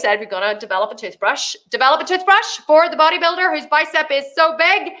Ferriss always said, if you're going to develop a toothbrush for the bodybuilder whose bicep is so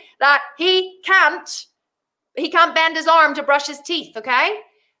big that he can't bend his arm to brush his teeth, okay?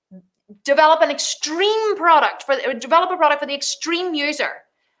 Develop a product for the extreme user.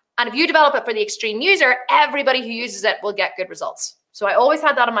 And if you develop it for the extreme user, everybody who uses it will get good results. So I always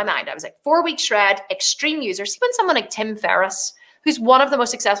had that in my mind. I was like, 4-week shred, extreme user. See, when someone like Tim Ferriss, who's one of the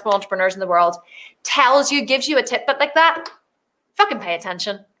most successful entrepreneurs in the world, gives you a tidbit like that, fucking pay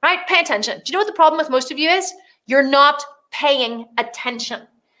attention, right? Pay attention. Do you know what the problem with most of you is? You're not paying attention.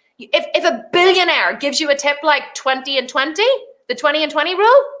 If a billionaire gives you a tip like 20 and 20, the 20 and 20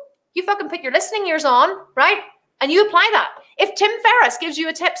 rule, you fucking put your listening ears on, right? And you apply that. If Tim Ferriss gives you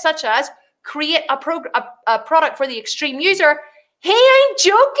a tip such as create a product for the extreme user, he ain't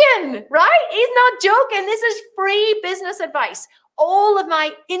joking, right? He's not joking. This is free business advice. All of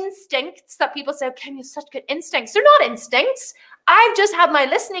my instincts that people say, Kim, you have such good instincts. They're not instincts. I've just had my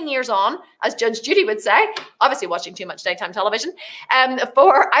listening ears on, as Judge Judy would say, obviously watching too much daytime television. I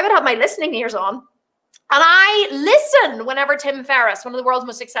would have my listening ears on, and I listen whenever Tim Ferriss, one of the world's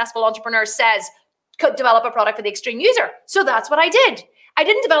most successful entrepreneurs, says, could develop a product for the extreme user. So that's what I did. I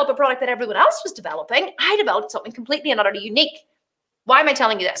didn't develop a product that everyone else was developing. I developed something completely and utterly unique. Why am I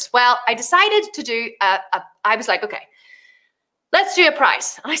telling you this? Well, I decided to do, I was like, okay, let's do a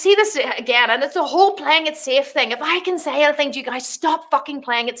price. And I see this again, and it's a whole playing it safe thing. If I can say anything to you guys, stop fucking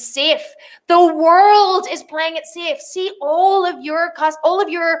playing it safe. The world is playing it safe. See all of your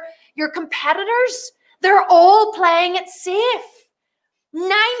competitors, they're all playing it safe.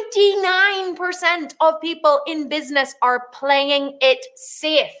 99% of people in business are playing it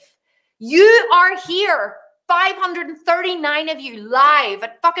safe. You are here, 539 of you live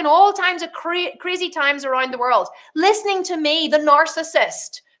at fucking all times of crazy times around the world, listening to me, the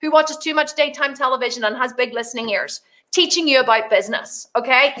narcissist who watches too much daytime television and has big listening ears, teaching you about business,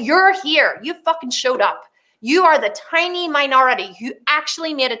 okay? You're here. You fucking showed up. You are the tiny minority who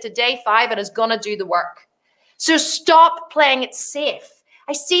actually made it to day 5 and is gonna do the work. So stop playing it safe.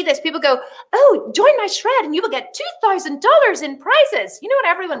 I see this. People go, oh, join my shred and you will get $2,000 in prizes. You know what?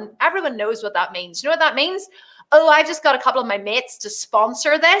 Everyone knows what that means. You know what that means? Oh, I just got a couple of my mates to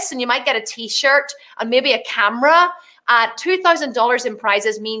sponsor this, and you might get a t-shirt and maybe a camera. $2,000 in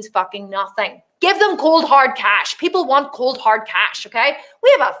prizes means fucking nothing. Give them cold hard cash. People want cold hard cash, okay?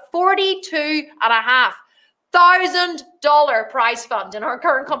 We have a $42,500 prize fund in our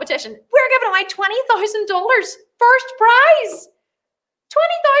current competition. We're giving away $20,000 first prize.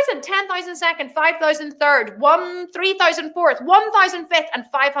 20,000, 10,000 second, 5,000 third, 3,000 fourth, 1,000 fifth, and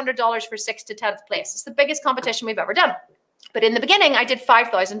 $500 for 6th to 10th place. It's the biggest competition we've ever done. But in the beginning, I did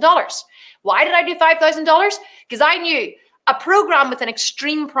 $5,000. Why did I do $5,000? Because I knew a program with an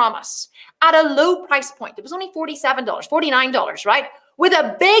extreme promise at a low price point. It was only $47, $49, right? With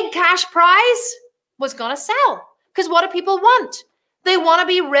a big cash prize was going to sell. Because what do people want? They want to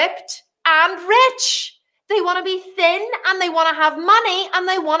be ripped and rich. They want to be thin and they want to have money and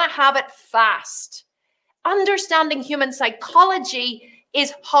they want to have it fast. Understanding human psychology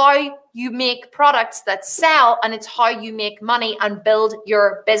is how you make products that sell, and it's how you make money and build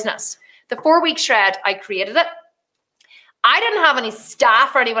your business. The 4-week shred, I created it. I didn't have any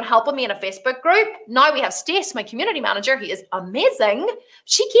staff or anyone helping me in a Facebook group. Now we have Stace, my community manager. He is amazing.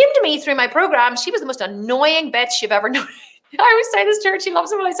 She came to me through my program. She was the most annoying bitch you've ever known. I always say this to her, she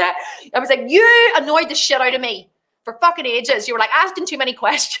loves it when I say it. I was like, you annoyed the shit out of me for fucking ages. You were like asking too many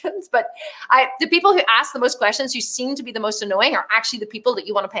questions. But the people who ask the most questions, who seem to be the most annoying, are actually the people that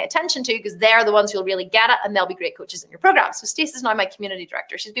you want to pay attention to, because they're the ones who'll really get it, and they'll be great coaches in your program. So Stacey is now my community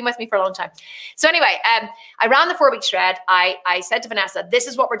director. She's been with me for a long time. So anyway, I ran the 4-week shred. I said to Vanessa, this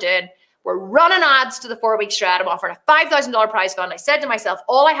is what we're doing. We're running ads to the 4-week shred. I'm offering a $5,000 prize fund. I said to myself,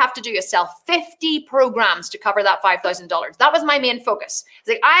 all I have to do is sell 50 programs to cover that $5,000. That was my main focus. It's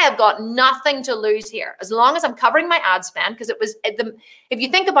like, I have got nothing to lose here as long as I'm covering my ad spend, because it was if you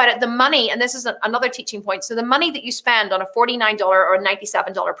think about it, the money, and this is another teaching point. So the money that you spend on a $49 or a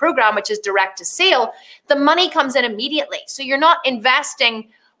 $97 program, which is direct to sale, the money comes in immediately. So you're not investing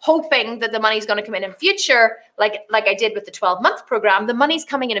hoping that the money's going to come in future, like I did with the 12-month program. The money's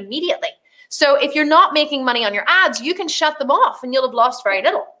coming in immediately. So if you're not making money on your ads, you can shut them off and you'll have lost very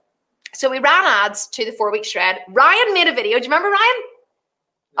little. So we ran ads to the 4-week shred. Ryan made a video. Do you remember Ryan?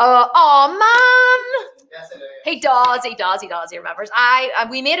 Oh man. Yes, I do. He does. He remembers.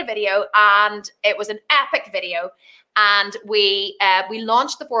 We made a video, and it was an epic video. And we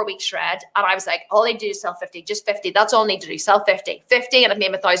launched the 4-week shred, and I was like, all I do is sell 50, just 50. That's all I need to do. Sell 50, and I've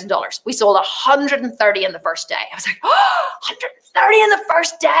made $1,000. We sold 130 in the first day. I was like, 130 in the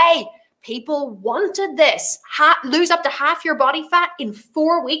first day. People wanted this. Lose up to half your body fat in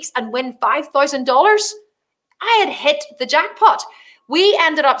 4 weeks and win $5,000. I had hit the jackpot. We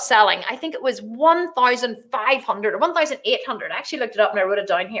ended up selling, I think it was 1,500 or 1,800. I actually looked it up and I wrote it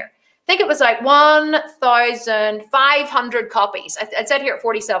down here. I think it was like 1,500 copies. I said here at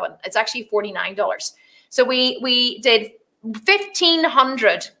 47. It's actually $49. So we did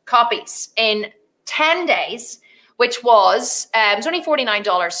 1,500 copies in 10 days, which was it was only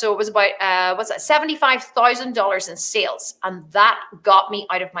 $49. So it was about $75,000 in sales, and that got me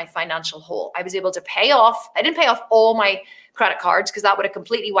out of my financial hole. I was able to pay off. I didn't pay off all my credit cards because that would have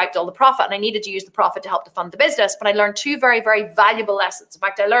completely wiped all the profit, and I needed to use the profit to help to fund the business. But I learned 2 very, very valuable lessons. In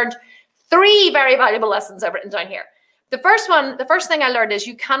fact, I learned 3 very valuable lessons I've written down here. The first thing I learned is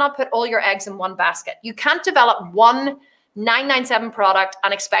you cannot put all your eggs in one basket. You can't develop one 997 product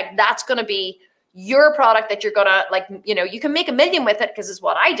and expect that's going to be your product that you're going to, like, you know, you can make $1 million with it, because it's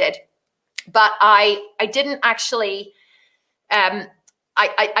what I did. But I didn't actually,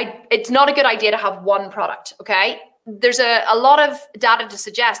 it's not a good idea to have one product, okay? There's a lot of data to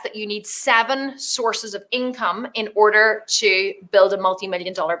suggest that you need 7 sources of income in order to build a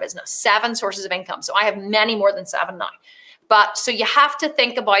multi-million-dollar business. 7 sources of income. So I have many more than 7 now. But so you have to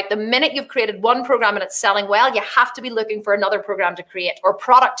think about the minute you've created one program and it's selling well, you have to be looking for another program to create or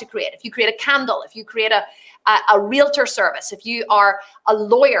product to create. If you create a candle, if you create a realtor service, if you are a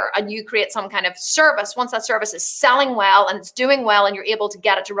lawyer and you create some kind of service, once that service is selling well and it's doing well and you're able to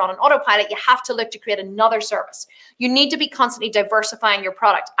get it to run on autopilot, you have to look to create another service. You need to be constantly diversifying your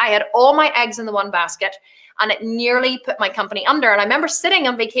product. I had all my eggs in the one basket and it nearly put my company under. And I remember sitting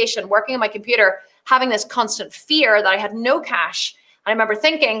on vacation, working on my computer, having this constant fear that I had no cash. And I remember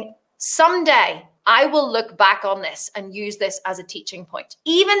thinking, someday I will look back on this and use this as a teaching point.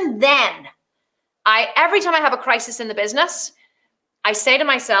 Even then, every time I have a crisis in the business, I say to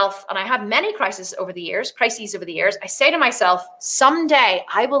myself, and I had many crises over the years, I say to myself, someday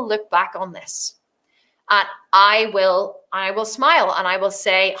I will look back on this and I will smile and I will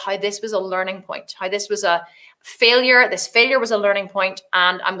say how this was a learning point, how this was a failure. This failure was a learning point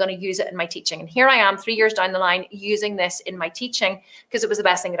and I'm going to use it in my teaching. And here I am 3 years down the line using this in my teaching because it was the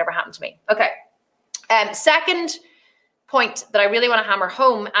best thing that ever happened to me. Okay. Second point that I really want to hammer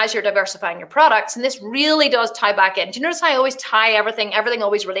home as you're diversifying your products, and this really does tie back in. Do you notice how I always tie everything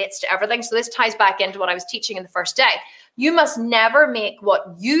always relates to everything? So this ties back into what I was teaching in the first day. You must never make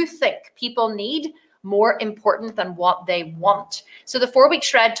what you think people need more important than what they want. So the 4-week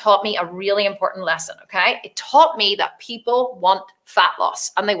shred taught me a really important lesson, okay? It taught me that people want fat loss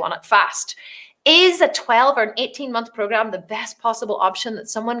and they want it fast. Is a 12 or an 18-month program the best possible option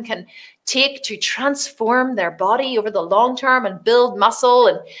that someone can take to transform their body over the long term and build muscle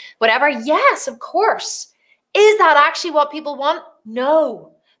and whatever? Yes, of course. Is that actually what people want?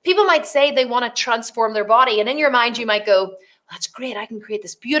 No. People might say they want to transform their body, and in your mind you might go, that's great, I can create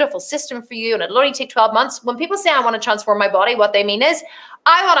this beautiful system for you and it'll only take 12 months. When people say I want to transform my body, what they mean is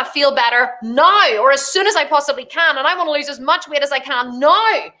I want to feel better now or as soon as I possibly can, and I want to lose as much weight as I can now.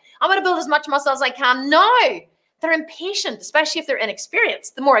 I want to build as much muscle as I can now. They're impatient, especially if they're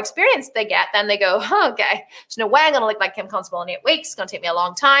inexperienced. The more experienced they get, then they go, oh, okay, there's no way I'm going to look like Kim Constable in 8 weeks. It's going to take me a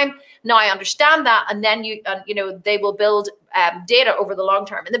long time. Now I understand that. And then they will build data over the long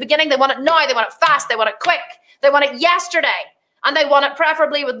term. In the beginning, they want it now. They want it fast. They want it quick. They want it yesterday. And they want it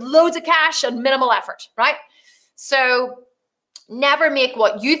preferably with loads of cash and minimal effort, right? So never make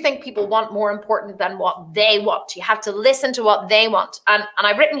what you think people want more important than what they want. You have to listen to what they want. And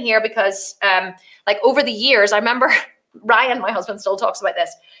I've written here because over the years, I remember Ryan, my husband, still talks about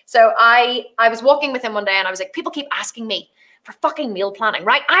this. So I was walking with him one day and I was like, people keep asking me for fucking meal planning,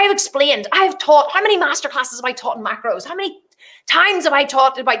 right? I've taught, how many masterclasses have I taught in macros? How many times have I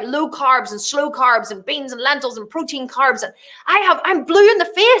taught about low carbs and slow carbs and beans and lentils and protein carbs? And I'm blue in the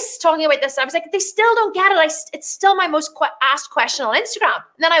face talking about this. I was like, they still don't get it. It's still my most asked question on Instagram.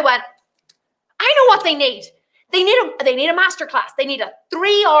 And then I went, I know what they need. They need a masterclass. They need a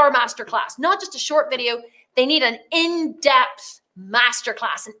 3-hour masterclass, not just a short video. They need an in-depth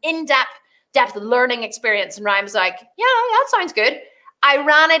masterclass, an in-depth learning experience. And Ryan was like, yeah, that sounds good. I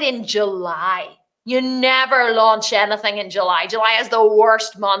ran it in July. You never launch anything in July. July is the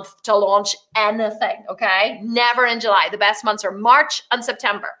worst month to launch anything, okay? Never in July. The best months are March and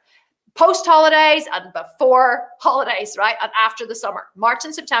September. Post-holidays and before holidays, right? And after the summer. March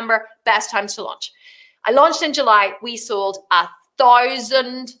and September, best times to launch. I launched in July. We sold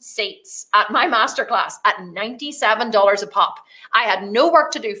 1,000 seats at my masterclass at $97 a pop. I had no work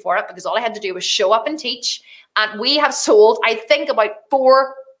to do for it because all I had to do was show up and teach. And we have sold, I think, about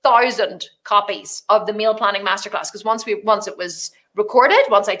 4,000 copies of the meal planning masterclass, because once it was recorded,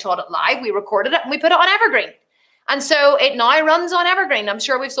 once I taught it live, we recorded it and we put it on Evergreen. And so it now runs on Evergreen. I'm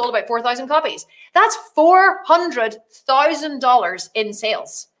sure we've sold about 4,000 copies. That's $400,000 in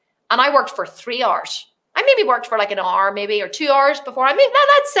sales. And I worked for 3 hours. I maybe worked for like an hour, maybe, or 2 hours before.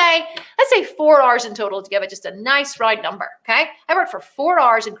 Let's say 4 hours in total to give it just a nice round number. Okay. I worked for 4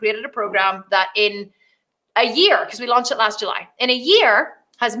 hours and created a program that in a year, because we launched it last July, in a year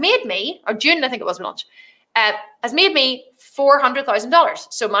has made me, or June, I think it was we launched, has made me $400,000.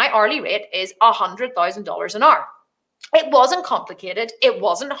 So my hourly rate is $100,000 an hour. It wasn't complicated. It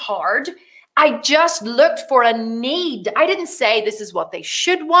wasn't hard. I just looked for a need. I didn't say this is what they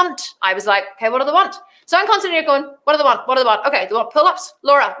should want. I was like, okay, what do they want? So I'm constantly going, what do they want? What do they want? Okay, they want pull-ups.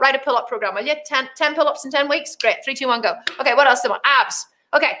 Laura, write a pull-up program, will you? 10 pull-ups in 10 weeks? Great. 3, 2, 1, go. Okay, what else do they want? Abs.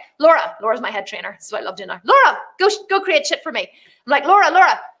 Okay, Laura's my head trainer. That's what I love doing now. Laura, go create shit for me. I'm like, Laura.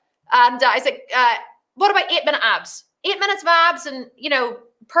 And I was like, what about 8-minute abs? 8 minutes of abs and,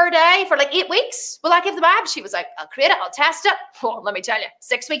 per day for like 8 weeks. Will that give them abs? She was like, I'll create it. I'll test it. Oh, let me tell you,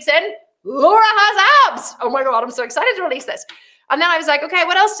 6 weeks in, Laura has abs. Oh my God, I'm so excited to release this. And then I was like, okay,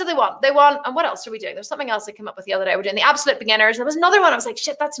 what else do they want? And what else are we doing? There's something else I came up with the other day. We're doing the absolute beginners. There was another one. I was like,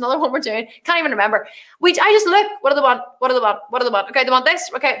 shit, that's another one we're doing. Can't even remember. I just look, what do they want? What do they want? What do they want? Okay, they want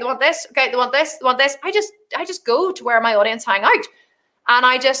this. Okay, they want this. Okay, they want this. They want this. I just go to where my audience hang out. And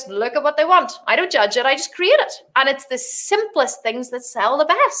I just look at what they want. I don't judge it. I just create it. And it's the simplest things that sell the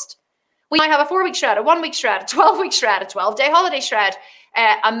best. We might have a 4-week shred, a 1-week shred, a 12-week shred, a 12-day holiday shred,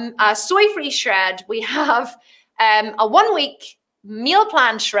 a soy-free shred. We have a 1-week meal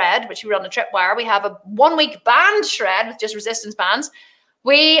plan shred, which we run a Tripwire. We have a 1-week band shred with just resistance bands.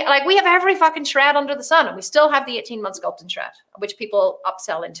 We have every fucking shred under the sun, and we still have the 18-month sculpting shred, which people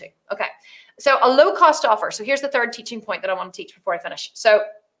upsell into. Okay. So a low cost offer. So here's the third teaching point that I want to teach before I finish. So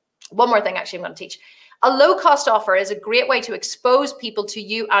one more thing, actually, I'm going to teach. A low cost offer is a great way to expose people to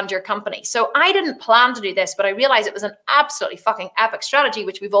you and your company. So I didn't plan to do this, but I realized it was an absolutely fucking epic strategy,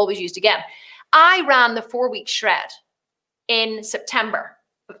 which we've always used again. I ran the 4-week shred in September.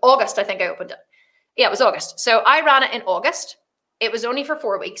 August, I think I opened it. Yeah, it was August. So I ran it in August. It was only for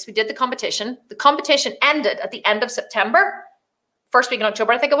 4 weeks. We did the competition. The competition ended at the end of September. First week in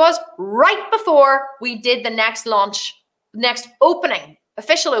October, I think it was, right before we did the next launch, next opening,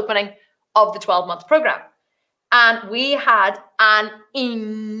 official opening of the 12-month program. And we had an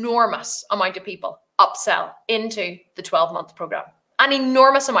enormous amount of people upsell into the 12-month program, an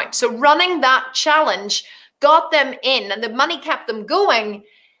enormous amount. So running that challenge got them in, and the money kept them going.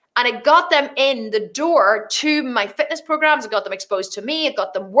 And it got them in the door to my fitness programs. It got them exposed to me. It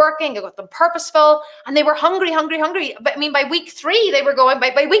got them working. It got them purposeful. And they were hungry. But I mean, by week 3, they were going,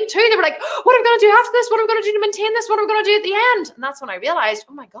 by week 2, they were like, what am I going to do after this? What am I going to do to maintain this? What am I going to do at the end? And that's when I realized,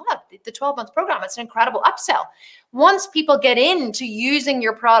 oh my God, the 12-month program, it's an incredible upsell. Once people get into using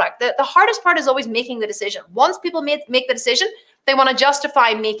your product, the hardest part is always making the decision. Once people make the decision, they want to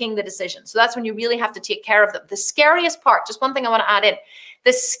justify making the decision. So that's when you really have to take care of them. The scariest part, just one thing I want to add in,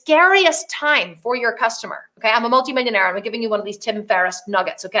 the scariest time for your customer, okay? I'm a multimillionaire. I'm giving you one of these Tim Ferriss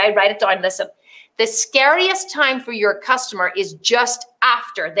nuggets, okay? Write it down, listen. The scariest time for your customer is just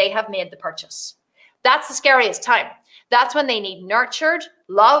after they have made the purchase. That's the scariest time. That's when they need nurtured,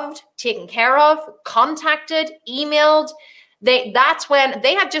 loved, taken care of, contacted, emailed. That's when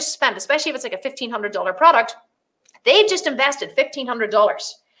they have just spent, especially if it's like a $1,500 product, they've just invested $1,500.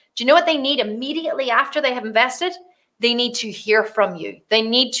 Do you know what they need immediately after they have invested? They need to hear from you. They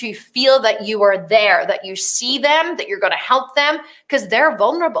need to feel that you are there, that you see them, that you're going to help them, because they're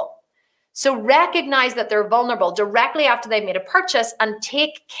vulnerable. So recognize that they're vulnerable directly after they've made a purchase and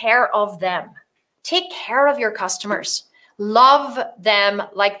take care of them. Take care of your customers. Love them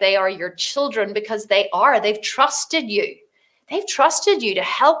like they are your children, because they are. They've trusted you. They've trusted you to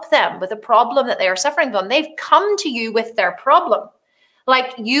help them with a problem that they are suffering from. They've come to you with their problem,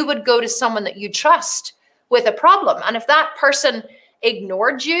 like you would go to someone that you trust with a problem. And if that person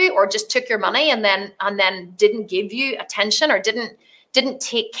ignored you or just took your money and then didn't give you attention or didn't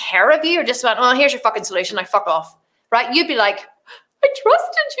take care of you, or just went, oh, here's your fucking solution, I fuck off, right? You'd be like, I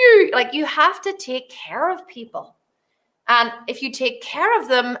trusted you. Like, you have to take care of people. And if you take care of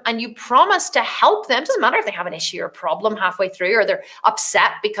them and you promise to help them, it doesn't matter if they have an issue or a problem halfway through, or they're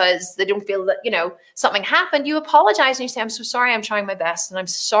upset because they don't feel that, something happened, you apologize and you say, I'm so sorry, I'm trying my best, and I'm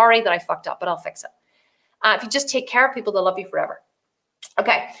sorry that I fucked up, but I'll fix it. If you just take care of people, they'll love you forever.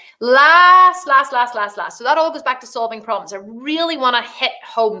 Okay, last. So that all goes back to solving problems. I really want to hit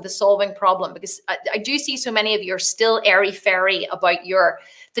home the solving problem, because I do see so many of you are still airy-fairy about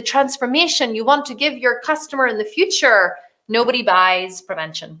the transformation you want to give your customer in the future. Nobody buys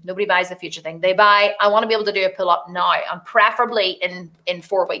prevention. Nobody buys the future thing. They buy, I want to be able to do a pull-up now, and preferably in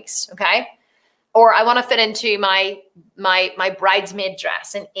 4 weeks, okay? Or I want to fit into my bridesmaid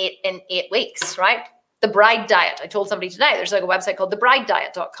dress in eight weeks, right? The Bride Diet. I told somebody today, there's like a website called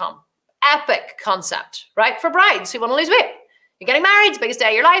thebridediet.com. Epic concept, right? For brides who want to lose weight. You're getting married, it's the biggest day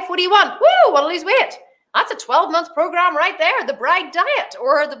of your life. What do you want? Woo, want to lose weight. That's a 12-month program right there. The Bride Diet,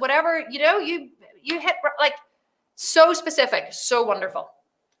 or the whatever, you hit, like, so specific, so wonderful.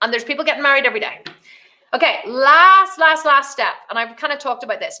 And there's people getting married every day. Okay, last step. And I've kind of talked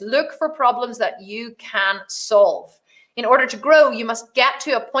about this. Look for problems that you can solve. In order to grow, you must get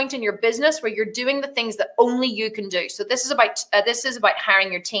to a point in your business where you're doing the things that only you can do. So this is about hiring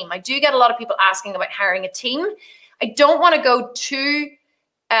your team. I do get a lot of people asking about hiring a team. I don't want to go too,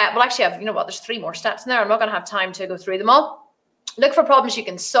 well, actually, there's 3 more steps in there. I'm not going to have time to go through them all. Look for problems you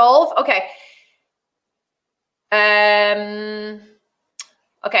can solve. Okay.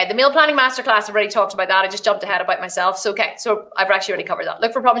 Okay, the meal planning masterclass, I've already talked about that. I just jumped ahead about myself. So, okay, so I've actually already covered that.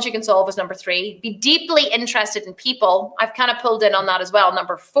 Look for problems you can solve was number 3. Be deeply interested in people. I've kind of pulled in on that as well.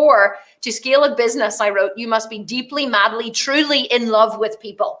 Number 4, to scale a business, I wrote, you must be deeply, madly, truly in love with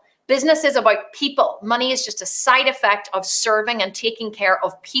people. Business is about people. Money is just a side effect of serving and taking care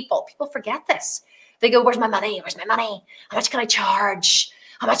of people. People forget this. They go, where's my money? Where's my money? How much can I charge?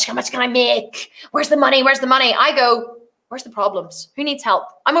 How much can I make? Where's the money? Where's the money? I go, where's the problems? Who needs help?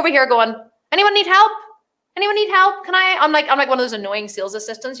 I'm over here going, anyone need help? Anyone need help? Can I? I'm like one of those annoying sales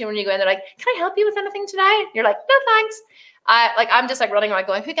assistants. You know, when you go in, they're like, can I help you with anything today? You're like, no, thanks. I'm just like running around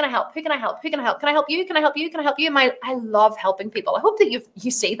going, who can I help? Who can I help? Who can I help? Can I help you? Can I help you? Can I help you? I love helping people. I hope that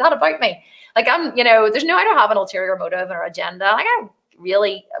you see that about me. Like I don't have an ulterior motive or agenda. Like I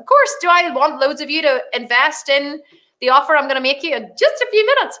really, of course, do I want loads of you to invest in the offer I'm going to make you in just a few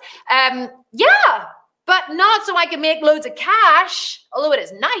minutes? Yeah. But not so I can make loads of cash, although it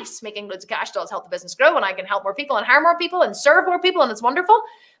is nice. Making loads of cash does help the business grow, and I can help more people and hire more people and serve more people, and it's wonderful.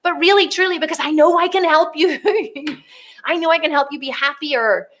 But really, truly, because I know I can help you. I know I can help you be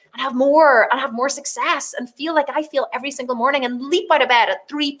happier and have more success and feel like I feel every single morning and leap out of bed at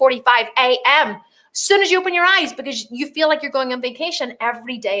 3:45 a.m. as soon as you open your eyes because you feel like you're going on vacation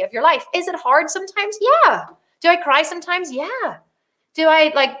every day of your life. Is it hard sometimes? Yeah. Do I cry sometimes? Yeah. Do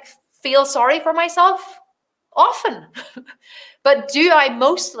I feel sorry for myself? Often. But do I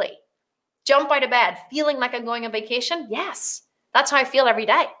mostly jump out of bed feeling like I'm going on vacation? Yes. That's how I feel every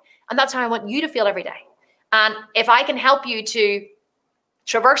day. And that's how I want you to feel every day. And if I can help you to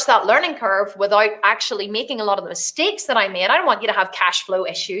traverse that learning curve without actually making a lot of the mistakes that I made, I don't want you to have cash flow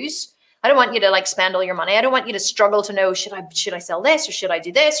issues. I don't want you to spend all your money. I don't want you to struggle to know, should I sell this or should I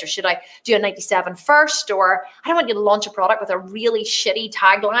do this or should I do a 97 first? Or I don't want you to launch a product with a really shitty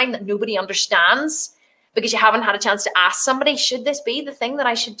tagline that nobody understands because you haven't had a chance to ask somebody, should this be the thing that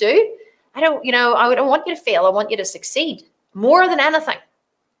I should do? I don't want you to fail. I want you to succeed more than anything.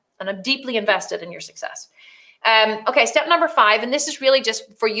 And I'm deeply invested in your success. Okay, step number 5, and this is really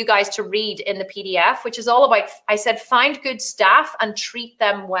just for you guys to read in the PDF, which is all about, I said, find good staff and treat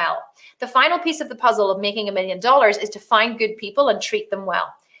them well. The final piece of the puzzle of making $1 million is to find good people and treat them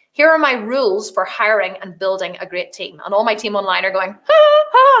well. Here are my rules for hiring and building a great team. And all my team online are going,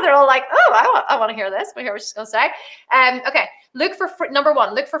 they're all like, oh, I want to hear this. I hear what she's going to say. Okay, number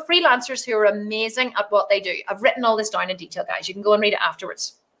 1, look for freelancers who are amazing at what they do. I've written all this down in detail, guys. You can go and read it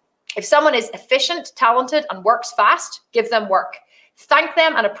afterwards. If someone is efficient, talented, and works fast, give them work. Thank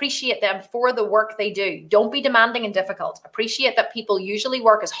them and appreciate them for the work they do. Don't be demanding and difficult. Appreciate that people usually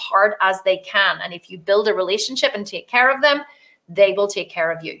work as hard as they can. And if you build a relationship and take care of them, they will take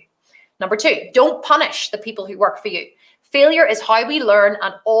care of you. Number 2, don't punish the people who work for you. Failure is how we learn,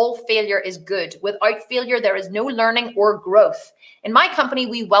 and all failure is good. Without failure, there is no learning or growth. In my company,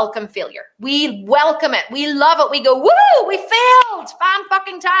 we welcome failure. We welcome it. We love it. We go, woo, we failed.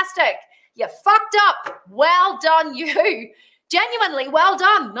 Fan-fucking-tastic. You fucked up. Well done, you. Genuinely, well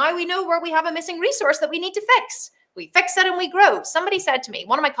done. Now we know where we have a missing resource that we need to fix. We fix it and we grow. Somebody said to me,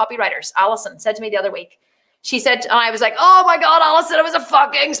 one of my copywriters, Allison, said to me the other week, she said, and I was like, oh my God, Allison, it was a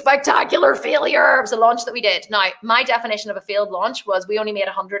fucking spectacular failure. It was a launch that we did. Now, my definition of a failed launch was we only made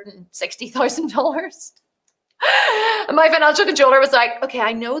 $160,000. And my financial controller was like, okay,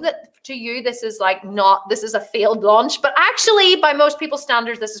 I know that to you, this is this is a failed launch, but actually by most people's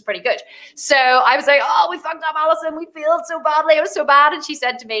standards, this is pretty good. So I was like, oh, we fucked up, Allison. We failed so badly. It was so bad. And she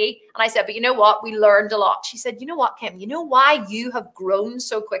said to me, and I said, but you know what? We learned a lot. She said, you know what, Kim, you know why you have grown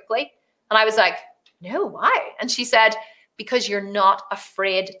so quickly? And I was like, no, why? And she said, because you're not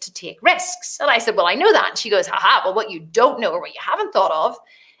afraid to take risks. And I said, well, I know that. And she goes, haha, well, what you don't know or what you haven't thought of,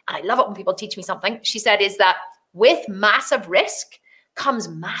 and I love it when people teach me something, she said, is that with massive risk comes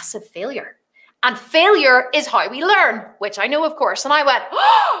massive failure. And failure is how we learn, which I know, of course. And I went,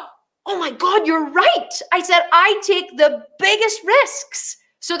 oh my God, you're right. I said, I take the biggest risks.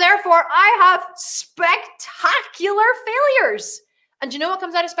 So therefore, I have spectacular failures. And do you know what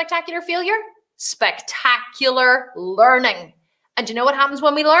comes out of spectacular failure? Spectacular learning. And do you know what happens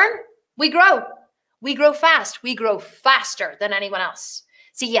when we learn? We grow. We grow fast. We grow faster than anyone else.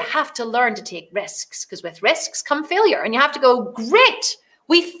 See, you have to learn to take risks because with risks come failure. And you have to go, great,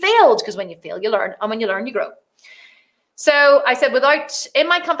 we failed, because when you fail, you learn. And when you learn, you grow. So I said, in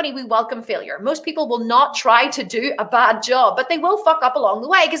my company, we welcome failure. Most people will not try to do a bad job, but they will fuck up along the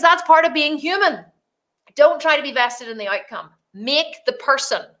way because that's part of being human. Don't try to be vested in the outcome. Make the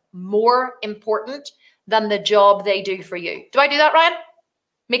person more important than the job they do for you. Do I do that, Ryan?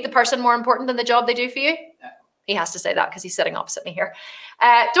 Make the person more important than the job they do for you? Yeah. He has to say that because he's sitting opposite me here. Do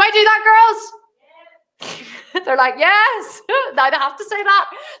I do that, girls? Yeah. They're like, yes. Now they have to say that.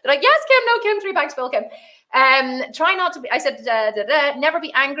 They're like, yes, Kim, no, Kim, 3 bags full, Kim. Try not to be, I said, never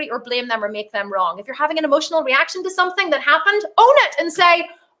be angry or blame them or make them wrong. If you're having an emotional reaction to something that happened, own it and say,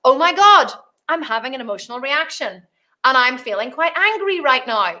 oh my God, I'm having an emotional reaction and I'm feeling quite angry right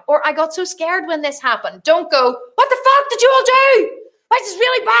now. Or I got so scared when this happened. Don't go, what the fuck did you all do? This is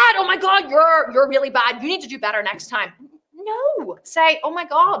really bad. Oh my God, you're really bad. You need to do better next time. No, say, oh my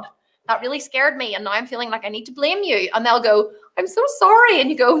God, that really scared me. And now I'm feeling like I need to blame you. And they'll go, I'm so sorry. And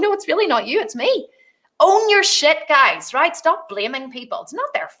you go, no, it's really not you. It's me. Own your shit, guys, right? Stop blaming people. It's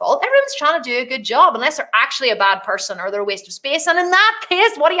not their fault. Everyone's trying to do a good job unless they're actually a bad person or they're a waste of space. And in that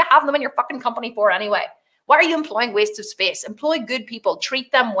case, what do you have them in your fucking company for anyway? Why are you employing wastes of space? Employ good people.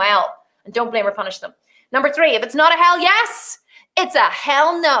 Treat them well. And don't blame or punish them. Number 3, if it's not a hell yes, it's a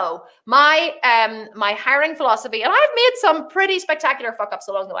hell no. My hiring philosophy, and I've made some pretty spectacular fuck-ups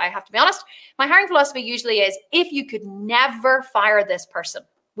along the way, I have to be honest. My hiring philosophy usually is, if you could never fire this person,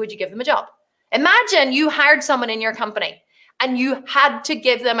 would you give them a job? Imagine you hired someone in your company and you had to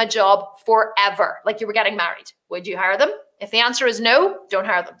give them a job forever, like you were getting married. Would you hire them? If the answer is no, don't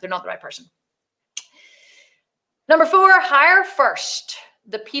hire them. They're not the right person. Number 4, hire first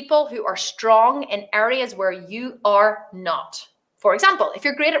the people who are strong in areas where you are not. For example, if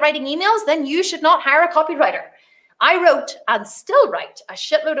you're great at writing emails, then you should not hire a copywriter. I wrote and still write a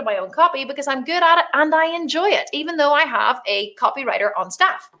shitload of my own copy because I'm good at it and I enjoy it, even though I have a copywriter on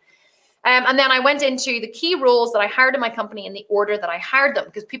staff. And then I went into the key roles that I hired in my company in the order that I hired them,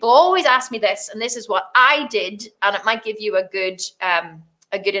 because people always ask me this, and this is what I did, and it might give you a good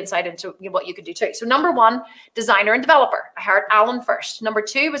insight into what you could do too. So number 1, designer and developer. I hired Alan first. Number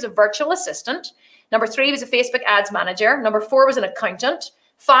 2 was a virtual assistant. Number 3 was a Facebook ads manager. Number 4 was an accountant.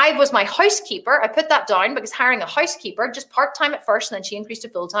 5 was my housekeeper. I put that down because hiring a housekeeper, just part-time at first, and then she increased to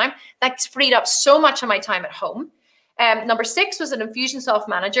full-time. That's freed up so much of my time at home. Number 6 was an Infusionsoft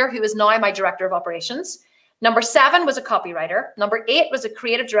manager who is now my director of operations. Number 7 was a copywriter. Number 8 was a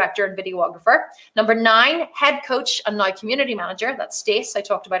creative director and videographer. Number 9, head coach and now community manager. That's Stace I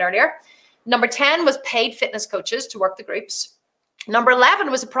talked about earlier. Number 10 was paid fitness coaches to work the groups. Number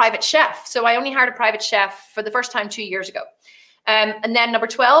 11 was a private chef. So I only hired a private chef for the first time 2 years ago. And then number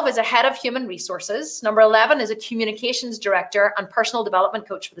 12 is a head of human resources. Number 11 is a communications director and personal development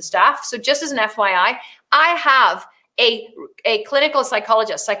coach for the staff. So just as an FYI, I have a clinical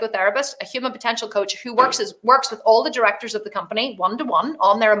psychologist, psychotherapist, a human potential coach who works with all the directors of the company one-to-one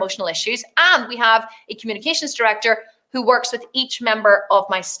on their emotional issues. And we have a communications director who works with each member of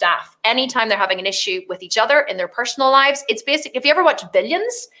my staff. Anytime they're having an issue with each other in their personal lives, it's basic. If you ever watch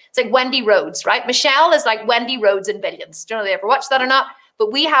Billions, it's like Wendy Rhodes, right? Michelle is like Wendy Rhodes in Billions. Do you know if they ever watched that or not?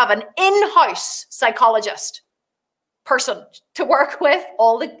 But we have an in-house psychologist person to work with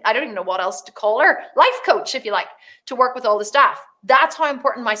all the, I don't even know what else to call her, life coach, if you like, to work with all the staff. That's how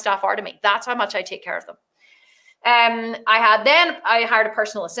important my staff are to me. That's how much I take care of them. I hired a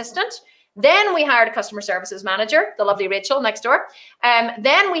personal assistant. Then we hired a customer services manager, the lovely Rachel next door.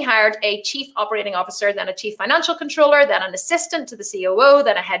 Then we hired a chief operating officer, then a chief financial controller, then an assistant to the COO,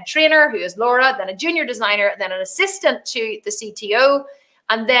 then a head trainer, who is Laura, then a junior designer, then an assistant to the CTO.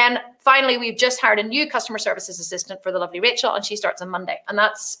 And then finally, we've just hired a new customer services assistant for the lovely Rachel, and she starts on Monday. And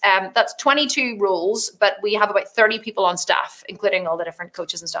that's 22 roles, but we have about 30 people on staff, including all the different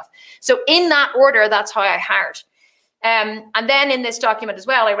coaches and stuff. So in that order, that's how I hired. And then in this document as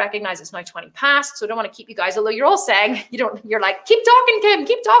well, I recognize it's now 20 past, so I don't want to keep you guys, although you're all saying, you're like, keep talking, Kim,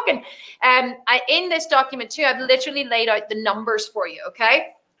 keep talking. In this document too, I've literally laid out the numbers for you,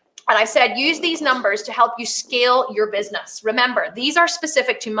 okay? And I said, use these numbers to help you scale your business. Remember, these are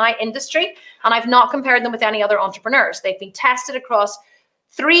specific to my industry, and I've not compared them with any other entrepreneurs. They've been tested across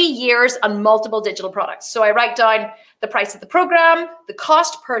 3 years on multiple digital products. So I write down the price of the program, the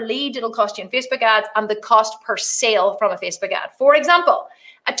cost per lead it'll cost you in Facebook ads, and the cost per sale from a Facebook ad. For example,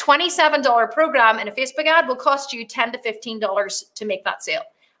 a $27 program in a Facebook ad will cost you $10 to $15 to make that sale.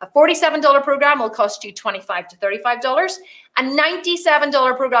 A $47 program will cost you $25 to $35. A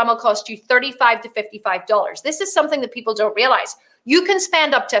 $97 program will cost you $35 to $55. This is something that people don't realize. You can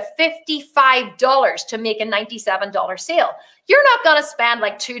spend up to $55 to make a $97 sale. You're not going to spend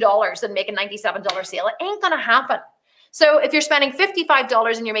like $2 and make a $97 sale. It ain't going to happen. So if you're spending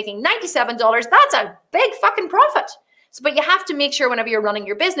 $55 and you're making $97, that's a big fucking profit. So, but you have to make sure whenever you're running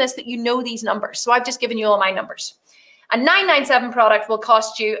your business that you know these numbers. So I've just given you all my numbers. A 997 product will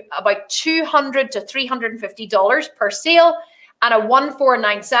cost you about $200 to $350 per sale. And a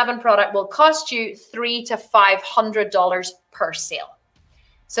 1497 product will cost you $300 to $500 per sale.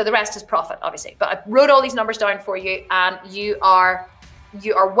 So the rest is profit, obviously. But I wrote all these numbers down for you, and you are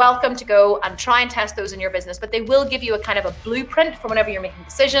you are welcome to go and try and test those in your business, but they will give you a kind of a blueprint for whenever you're making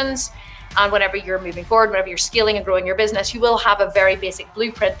decisions and whenever you're moving forward, whenever you're scaling and growing your business. You will have a very basic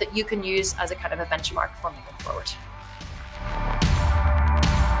blueprint that you can use as a kind of a benchmark for moving forward.